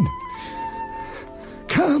 Helen.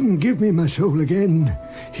 Come, give me my soul again.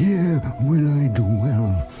 Here will I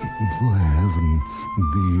dwell, for heaven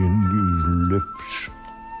be in these lips.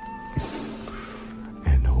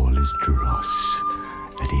 And all is dross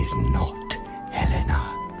that is not Helena.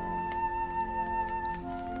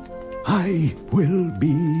 I will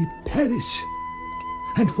be Paris,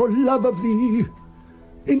 and for love of thee,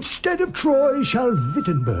 instead of Troy shall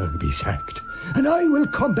Wittenberg be sacked, and I will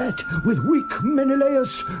combat with weak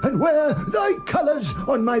Menelaus, and wear thy colours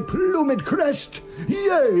on my plumed crest.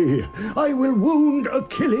 Yea, I will wound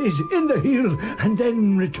Achilles in the heel, and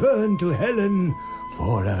then return to Helen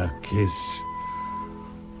for a kiss.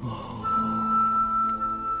 Oh,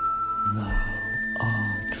 thou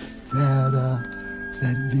art fairer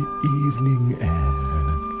than the evening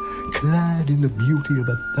air, clad in the beauty of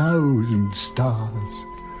 1,000 stars.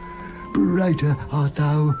 Brighter art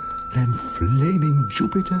thou than flaming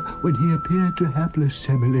Jupiter when he appeared to hapless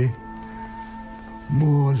Semele.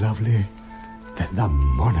 More lovely than the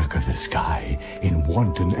monarch of the sky in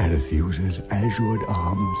wanton Arethusa's azured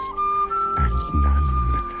arms. And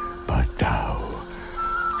none but thou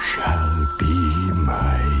shall be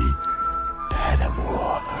my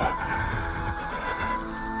paramour.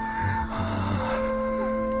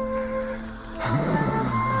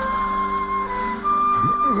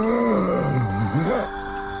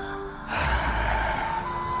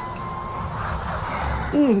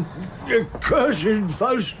 Accursed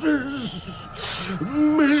Faustus,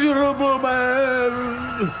 miserable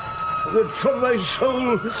man, that from thy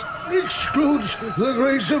soul excludes the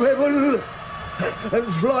grace of heaven,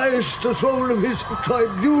 and fliest the throne of his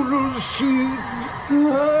tribunal seat.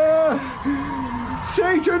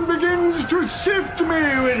 Satan begins to sift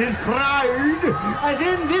me with his pride, as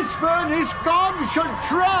in this furnace God should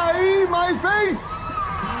try my faith.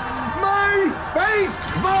 My faith,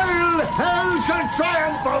 vile hell, shall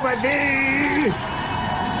triumph over thee.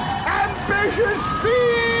 Ambitious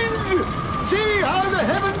fiends, see how the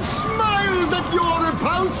heaven smiles at your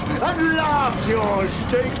repulse and laughs your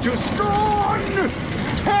state to scorn.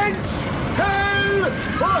 Hence, hell,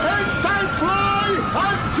 for hence I fly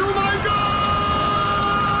unto my God.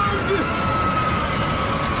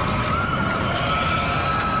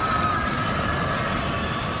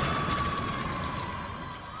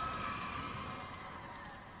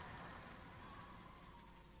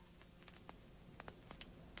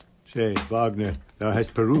 Say, Wagner, thou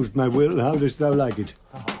hast perused my will. How dost thou like it?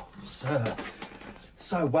 Oh, sir,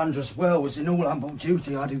 so wondrous well was in all humble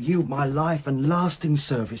duty I'd have yield my life and lasting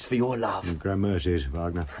service for your love. Gramercies,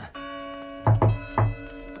 Wagner.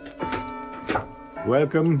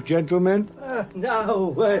 Welcome, gentlemen. Now,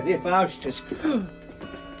 worthy Faustus,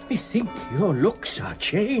 Methink your looks are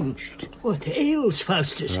changed. What ails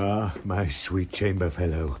Faustus? Ah, my sweet chamber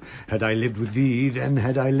fellow. Had I lived with thee, then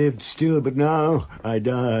had I lived still, but now I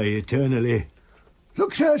die eternally.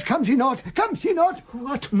 Look, sirs, comes he not? Comes he not?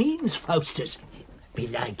 What means Faustus?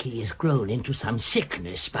 Belike he is grown into some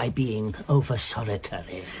sickness by being over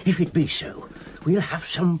solitary. If it be so, we'll have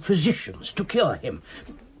some physicians to cure him.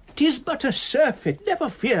 'Tis but a surfeit, never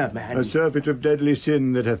fear, man. A surfeit of deadly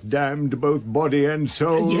sin that hath damned both body and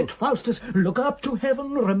soul. Yet, Faustus, look up to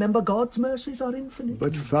heaven, remember God's mercies are infinite.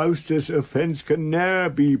 But Faustus' offence can ne'er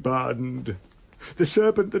be pardoned. The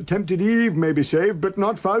serpent that tempted Eve may be saved, but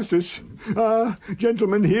not Faustus. Ah,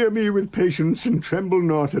 gentlemen, hear me with patience, and tremble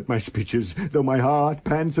not at my speeches, though my heart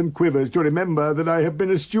pants and quivers to remember that I have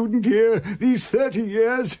been a student here these 30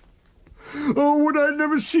 years. Oh, would I had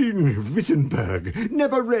never seen Wittenberg,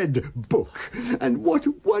 never read book, and what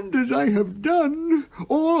wonders I have done!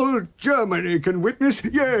 All Germany can witness,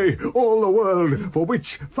 yea, all the world, for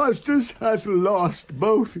which Faustus hath lost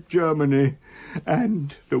both Germany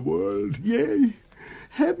and the world, yea,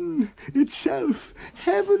 heaven itself,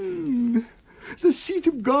 heaven, the seat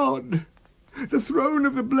of God, the throne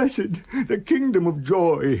of the blessed, the kingdom of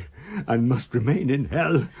joy, and must remain in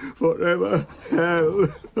hell forever. Hell.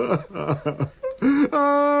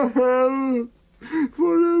 Ah, hell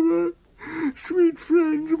forever. Sweet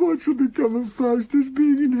friends, what shall become of Faustus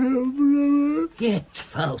being in hell forever? Yet,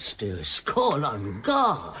 Faustus, call on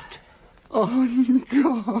God. On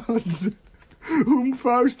God, whom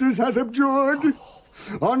Faustus hath abjured.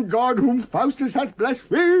 On God whom Faustus hath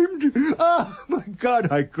blasphemed. Ah, my God,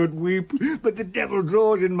 I could weep, but the devil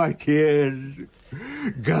draws in my tears.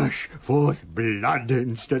 Gush forth blood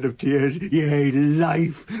instead of tears, yea,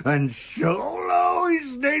 life and soul. Oh, he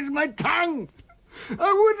stays my tongue.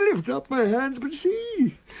 I would lift up my hands, but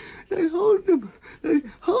see, they hold them, they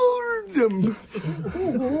hold them.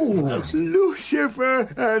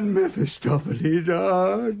 Lucifer and Mephistopheles,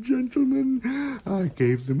 ah, gentlemen, I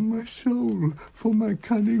gave them my soul for my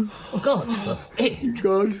cunning. God forbid.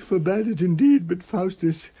 God forbade it indeed, but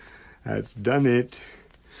Faustus hath done it.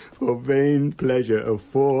 For vain pleasure of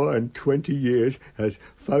 24 years has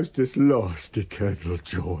Faustus lost eternal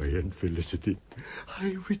joy and felicity.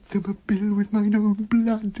 I writ them a bill with mine own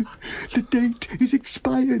blood. The date is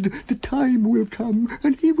expired, the time will come,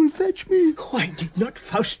 and he will fetch me. Why did not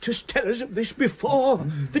Faustus tell us of this before?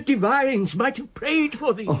 The divines might have prayed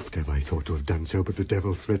for thee. Oft have I thought to have done so, but the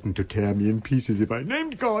devil threatened to tear me in pieces if I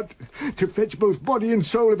named God, to fetch both body and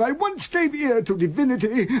soul if I once gave ear to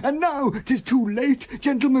divinity, and now 'tis too late.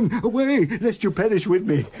 Gentlemen, away, lest you perish with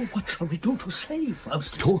me. What shall we do to save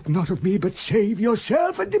Faustus? Talk not of me, but save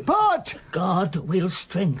yourself and depart. God will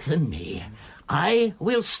strengthen me. I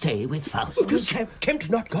will stay with Faustus. Tempt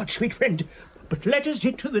not God, sweet friend, but let us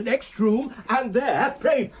into the next room, and there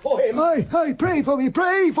pray for him. Aye, pray for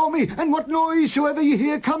me, and what noise soever ye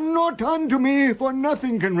hear, come not unto me, for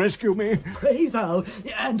nothing can rescue me. Pray thou,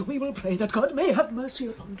 and we will pray that God may have mercy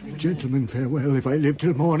upon thee. Gentlemen, farewell. If I live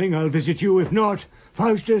till morning, I'll visit you. If not,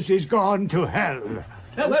 Faustus is gone to hell.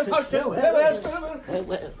 Farewell, Faustus, farewell.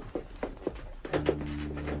 Farewell.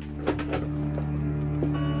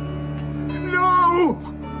 No!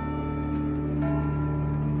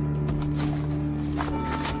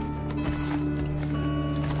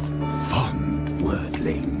 Fond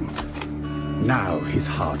wordling. Now his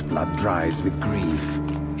heart blood dries with grief.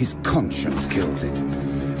 His conscience kills it.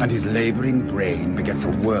 And his labouring brain begets a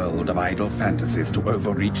world of idle fantasies to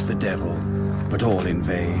overreach the devil. But all in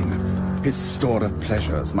vain. His store of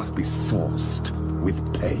pleasures must be sourced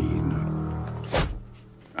with pain.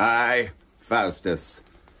 Aye, Faustus.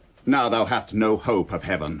 Now thou hast no hope of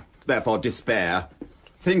heaven, therefore despair.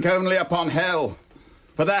 Think only upon hell,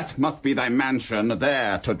 for that must be thy mansion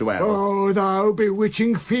there to dwell. Oh, thou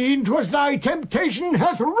bewitching fiend, 'twas thy temptation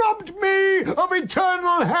hath robbed me of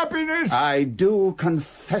eternal happiness. I do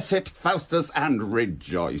confess it, Faustus, and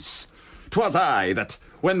rejoice. 'Twas I that,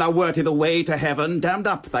 when thou wert i' the way to heaven, dammed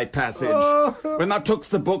up thy passage. When thou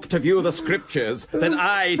tookst the book to view the scriptures, then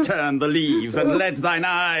I turned the leaves and led thine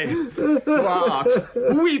eye. What?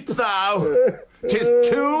 Weep thou? 'Tis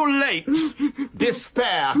too late.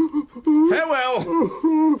 Despair.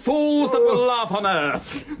 Farewell. Fools that will laugh on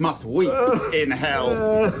earth must weep in hell.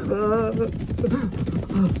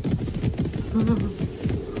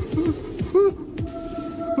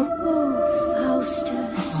 Oh,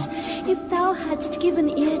 Faustus, if thou hadst given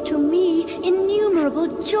ear to me, innumerable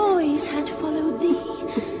joys had followed thee.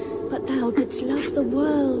 But thou didst love the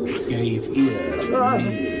world. Gave ear to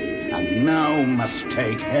me, and now must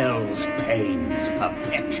take hell's pains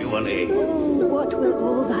perpetually. Oh, what will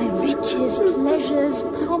all thy riches, pleasures,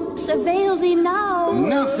 pomps avail thee now?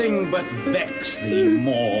 Nothing but vex thee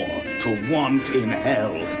more to want in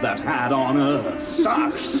hell that had on earth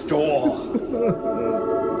such store.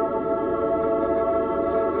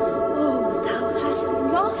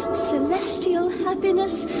 Lost celestial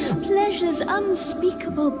happiness, pleasures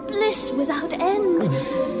unspeakable, bliss without end.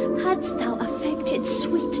 Hadst thou affected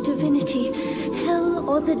sweet divinity, hell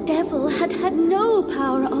or the devil had had no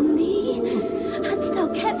power on thee. Hadst thou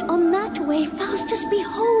kept on that way, Faustus,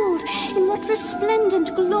 behold, in what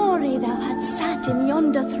resplendent glory thou hadst sat in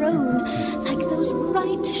yonder throne, like those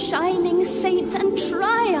bright shining saints, and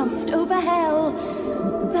triumphed over hell.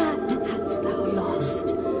 That hadst thou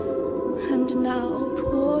lost. And now,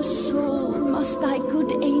 poor soul, must thy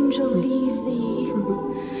good angel leave thee.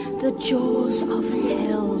 The jaws of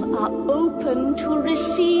hell are open to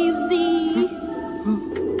receive thee.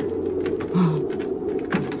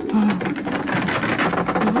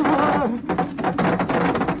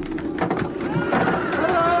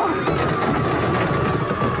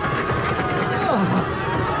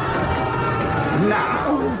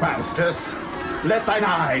 Now, Faustus, let thine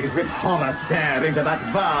eyes with horror stare into that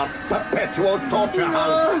vast, perpetual torture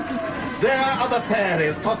house. There are the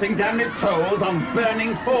fairies tossing damned souls on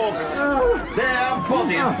burning forks. Their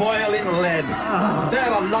bodies boil in lead. There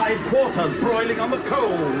are live quarters broiling on the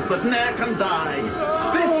coals that ne'er can die.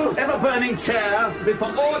 This ever-burning chair is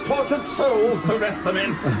for all tortured souls to rest them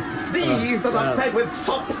in. These that are fed with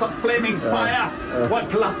sops of flaming fire were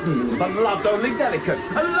gluttons and loved only delicates,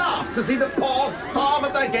 and laughed to see the poor starve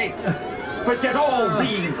at their gates. But yet all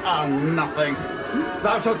these are nothing.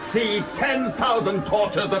 Thou shalt see 10,000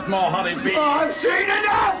 tortures that more horrid be. I've seen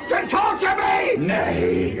enough to torture me!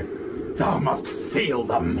 Nay, thou must feel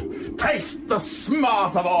them. Taste the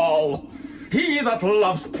smart of all. He that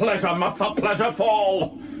loves pleasure must for pleasure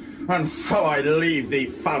fall. And so I leave thee,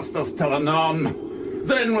 Faustus, till anon.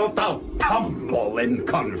 Then wilt thou tumble in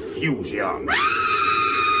confusion.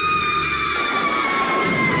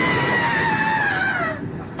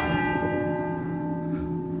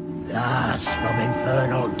 Thus from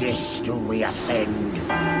infernal discs do we ascend,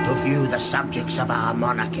 to view the subjects of our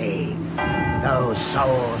monarchy, those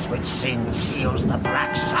souls which sin seals the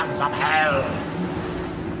black sons of hell,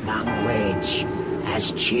 among which,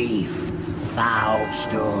 as chief,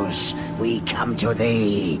 Faustus, we come to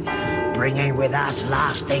thee, bringing with us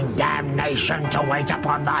lasting damnation to wait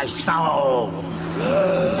upon thy soul.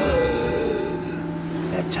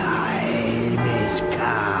 The time is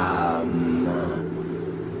come,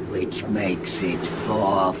 which makes it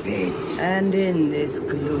forfeit. And in this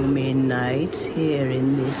gloomy night, here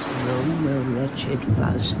in this room will wretched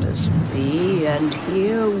Faustus be, and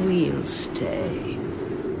here we'll stay,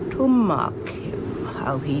 to mock him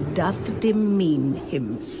how he doth demean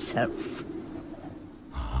himself.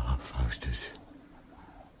 Ah, Faustus,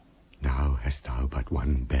 now hast thou but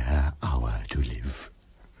one bare hour to live,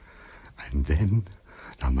 and then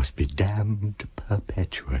thou must be damned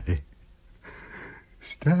perpetually.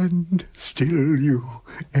 Stand still, you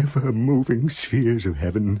ever-moving spheres of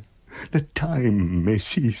heaven, that time may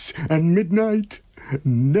cease, and midnight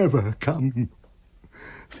never come.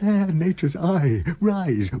 Fair nature's eye,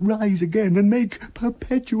 rise, rise again, and make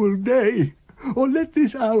perpetual day, or let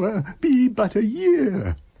this hour be but a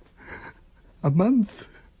year, a month,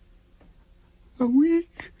 a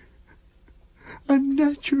week, a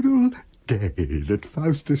natural day, that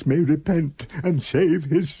Faustus may repent and save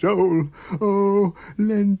his soul. Oh,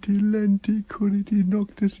 lenti, lenti, curriti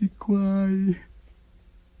noctis equi.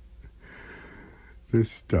 The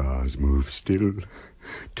stars move still.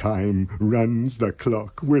 Time runs, the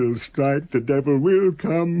clock will strike, the devil will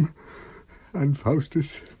come, and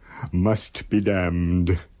Faustus must be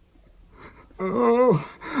damned. Oh,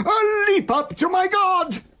 I'll leap up to my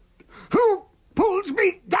God! Who pulls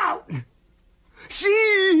me down?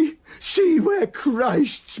 See, see where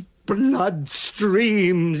Christ's blood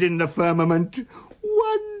streams in the firmament.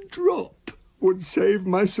 One drop would save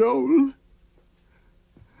my soul.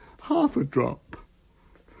 Half a drop.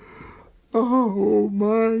 Oh,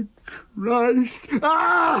 my Christ!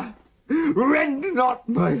 Ah! Rend not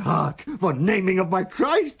my heart for naming of my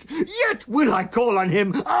Christ, yet will I call on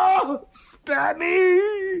him. Oh, spare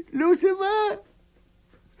me, Lucifer!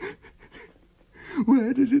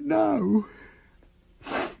 Where is it now?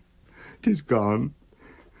 'Tis gone.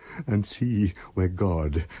 And see where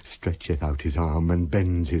God stretcheth out his arm and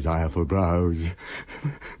bends his ireful brows.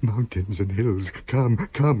 Mountains and hills, come,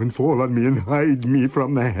 come and fall on me and hide me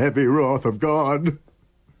from the heavy wrath of God.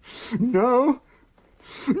 No,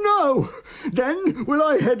 no, then will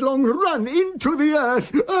I headlong run into the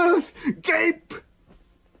earth. Earth, gape!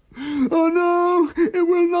 Oh no, it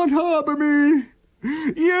will not harbour me.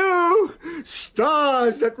 You,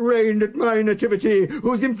 stars that reigned at my nativity,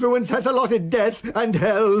 whose influence hath allotted death and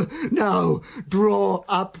hell, now draw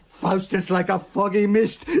up Faustus like a foggy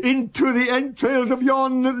mist into the entrails of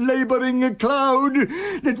yon labouring cloud,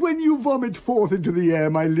 that when you vomit forth into the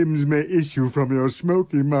air my limbs may issue from your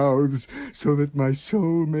smoky mouths, so that my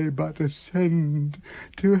soul may but ascend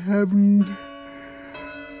to heaven.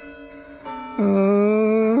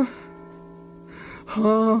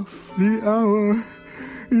 Half the hour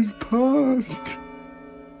is past.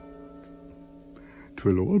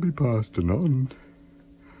 'Twill all be past anon.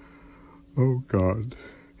 O God,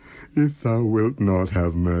 if thou wilt not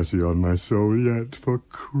have mercy on my soul yet, for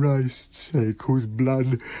Christ's sake, whose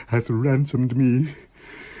blood hath ransomed me,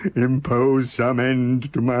 impose some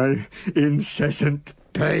end to my incessant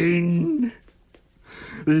pain.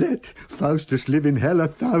 Let Faustus live in hell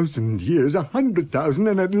 1,000 years, 100,000,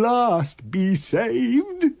 and at last be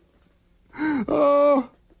saved. Oh,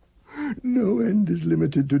 no end is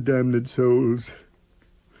limited to damned souls.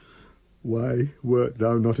 Why wert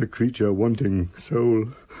thou not a creature wanting soul?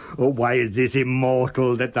 Or why is this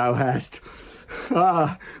immortal that thou hast?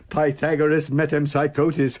 Ah, Pythagoras'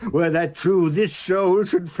 metempsychosis, were that true, this soul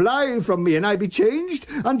should fly from me, and I be changed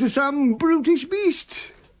unto some brutish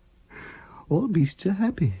beast. All beasts are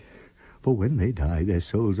happy, for when they die their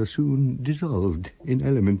souls are soon dissolved in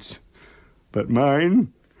elements. But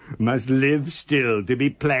mine must live still to be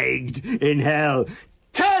plagued in hell.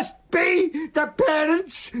 Cursed be the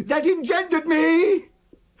parents that engendered me!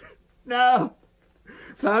 Now,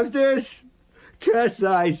 Faustus, curse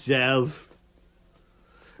thyself.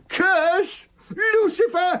 Curse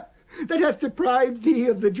Lucifer that hath deprived thee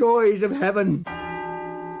of the joys of heaven.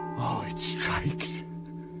 Oh, it strikes.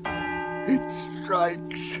 It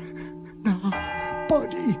strikes. Now,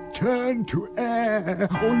 body, turn to air,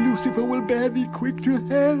 or Lucifer will bear thee quick to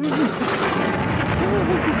hell.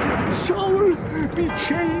 Oh, soul, be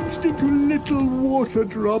changed into little water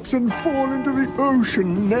drops and fall into the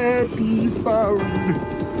ocean, ne'er be found.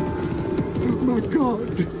 My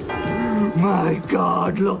God, My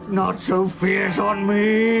God, look not so fierce on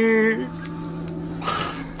me.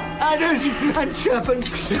 Adders and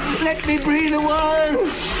serpents, let me breathe a while.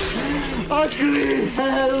 Ugly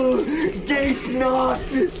hell, gape not.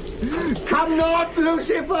 Come not,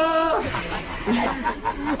 Lucifer.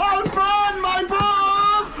 I'll burn my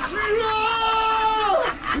books. No!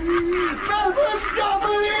 Never stop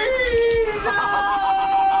me.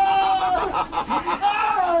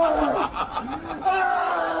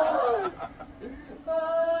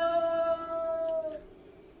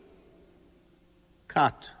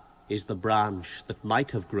 Cut is the branch that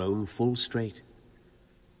might have grown full straight,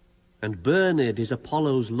 and burned is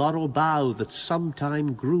Apollo's laurel bough that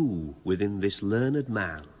sometime grew within this learned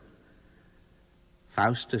man.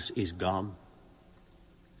 Faustus is gone.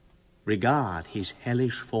 Regard his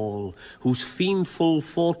hellish fall, whose fiendful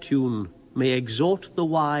fortune may exhort the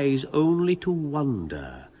wise only to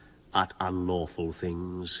wonder at unlawful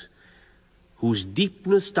things, whose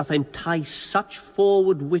deepness doth entice such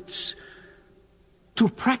forward wits to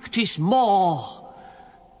practice more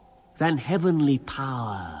than heavenly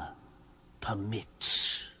power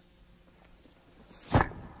permits.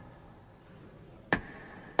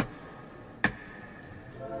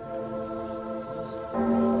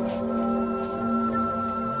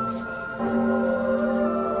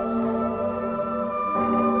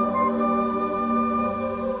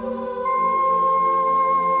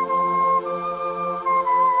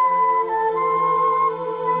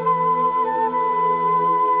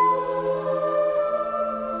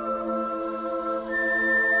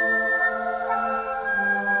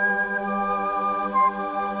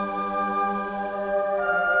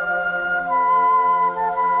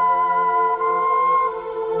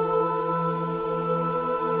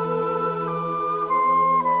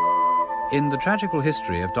 In The Tragical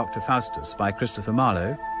History of Dr. Faustus by Christopher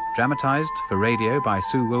Marlowe, dramatised for radio by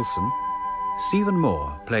Sue Wilson, Stephen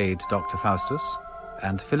Moore played Dr. Faustus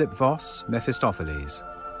and Philip Voss Mephistopheles.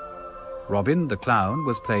 Robin the Clown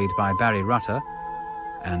was played by Barry Rutter,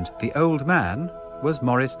 and the Old Man was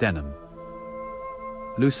Maurice Denham.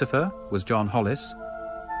 Lucifer was John Hollis,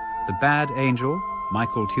 the Bad Angel,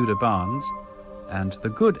 Michael Tudor Barnes, and the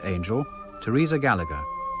Good Angel, Teresa Gallagher.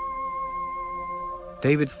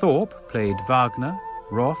 David Thorpe played Wagner,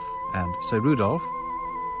 Roth, and Sir Rudolph.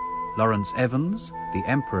 Lawrence Evans, the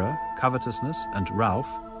Emperor, Covetousness, and Ralph.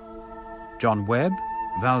 John Webb,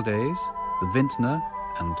 Valdez, the Vintner,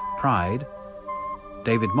 and Pride.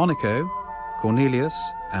 David Monaco, Cornelius,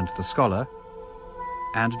 and the Scholar.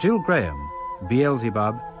 And Jill Graham,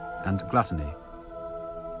 Beelzebub, and Gluttony.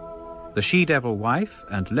 The She-Devil Wife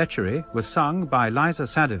and Lechery was sung by Liza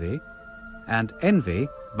Sadovy, and Envy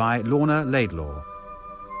by Lorna Laidlaw.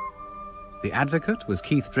 The Advocate was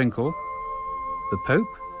Keith Drinkle, the Pope,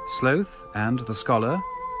 Sloth, and the Scholar,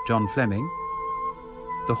 John Fleming,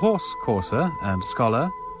 the Horse Courser and Scholar,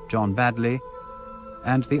 John Badley,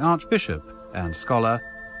 and the Archbishop and Scholar,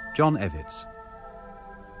 John Evitts.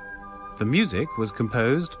 The music was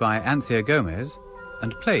composed by Anthea Gomez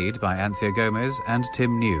and played by Anthea Gomez and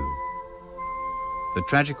Tim New. The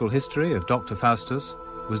Tragical History of Dr. Faustus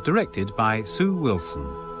was directed by Sue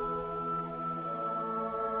Wilson.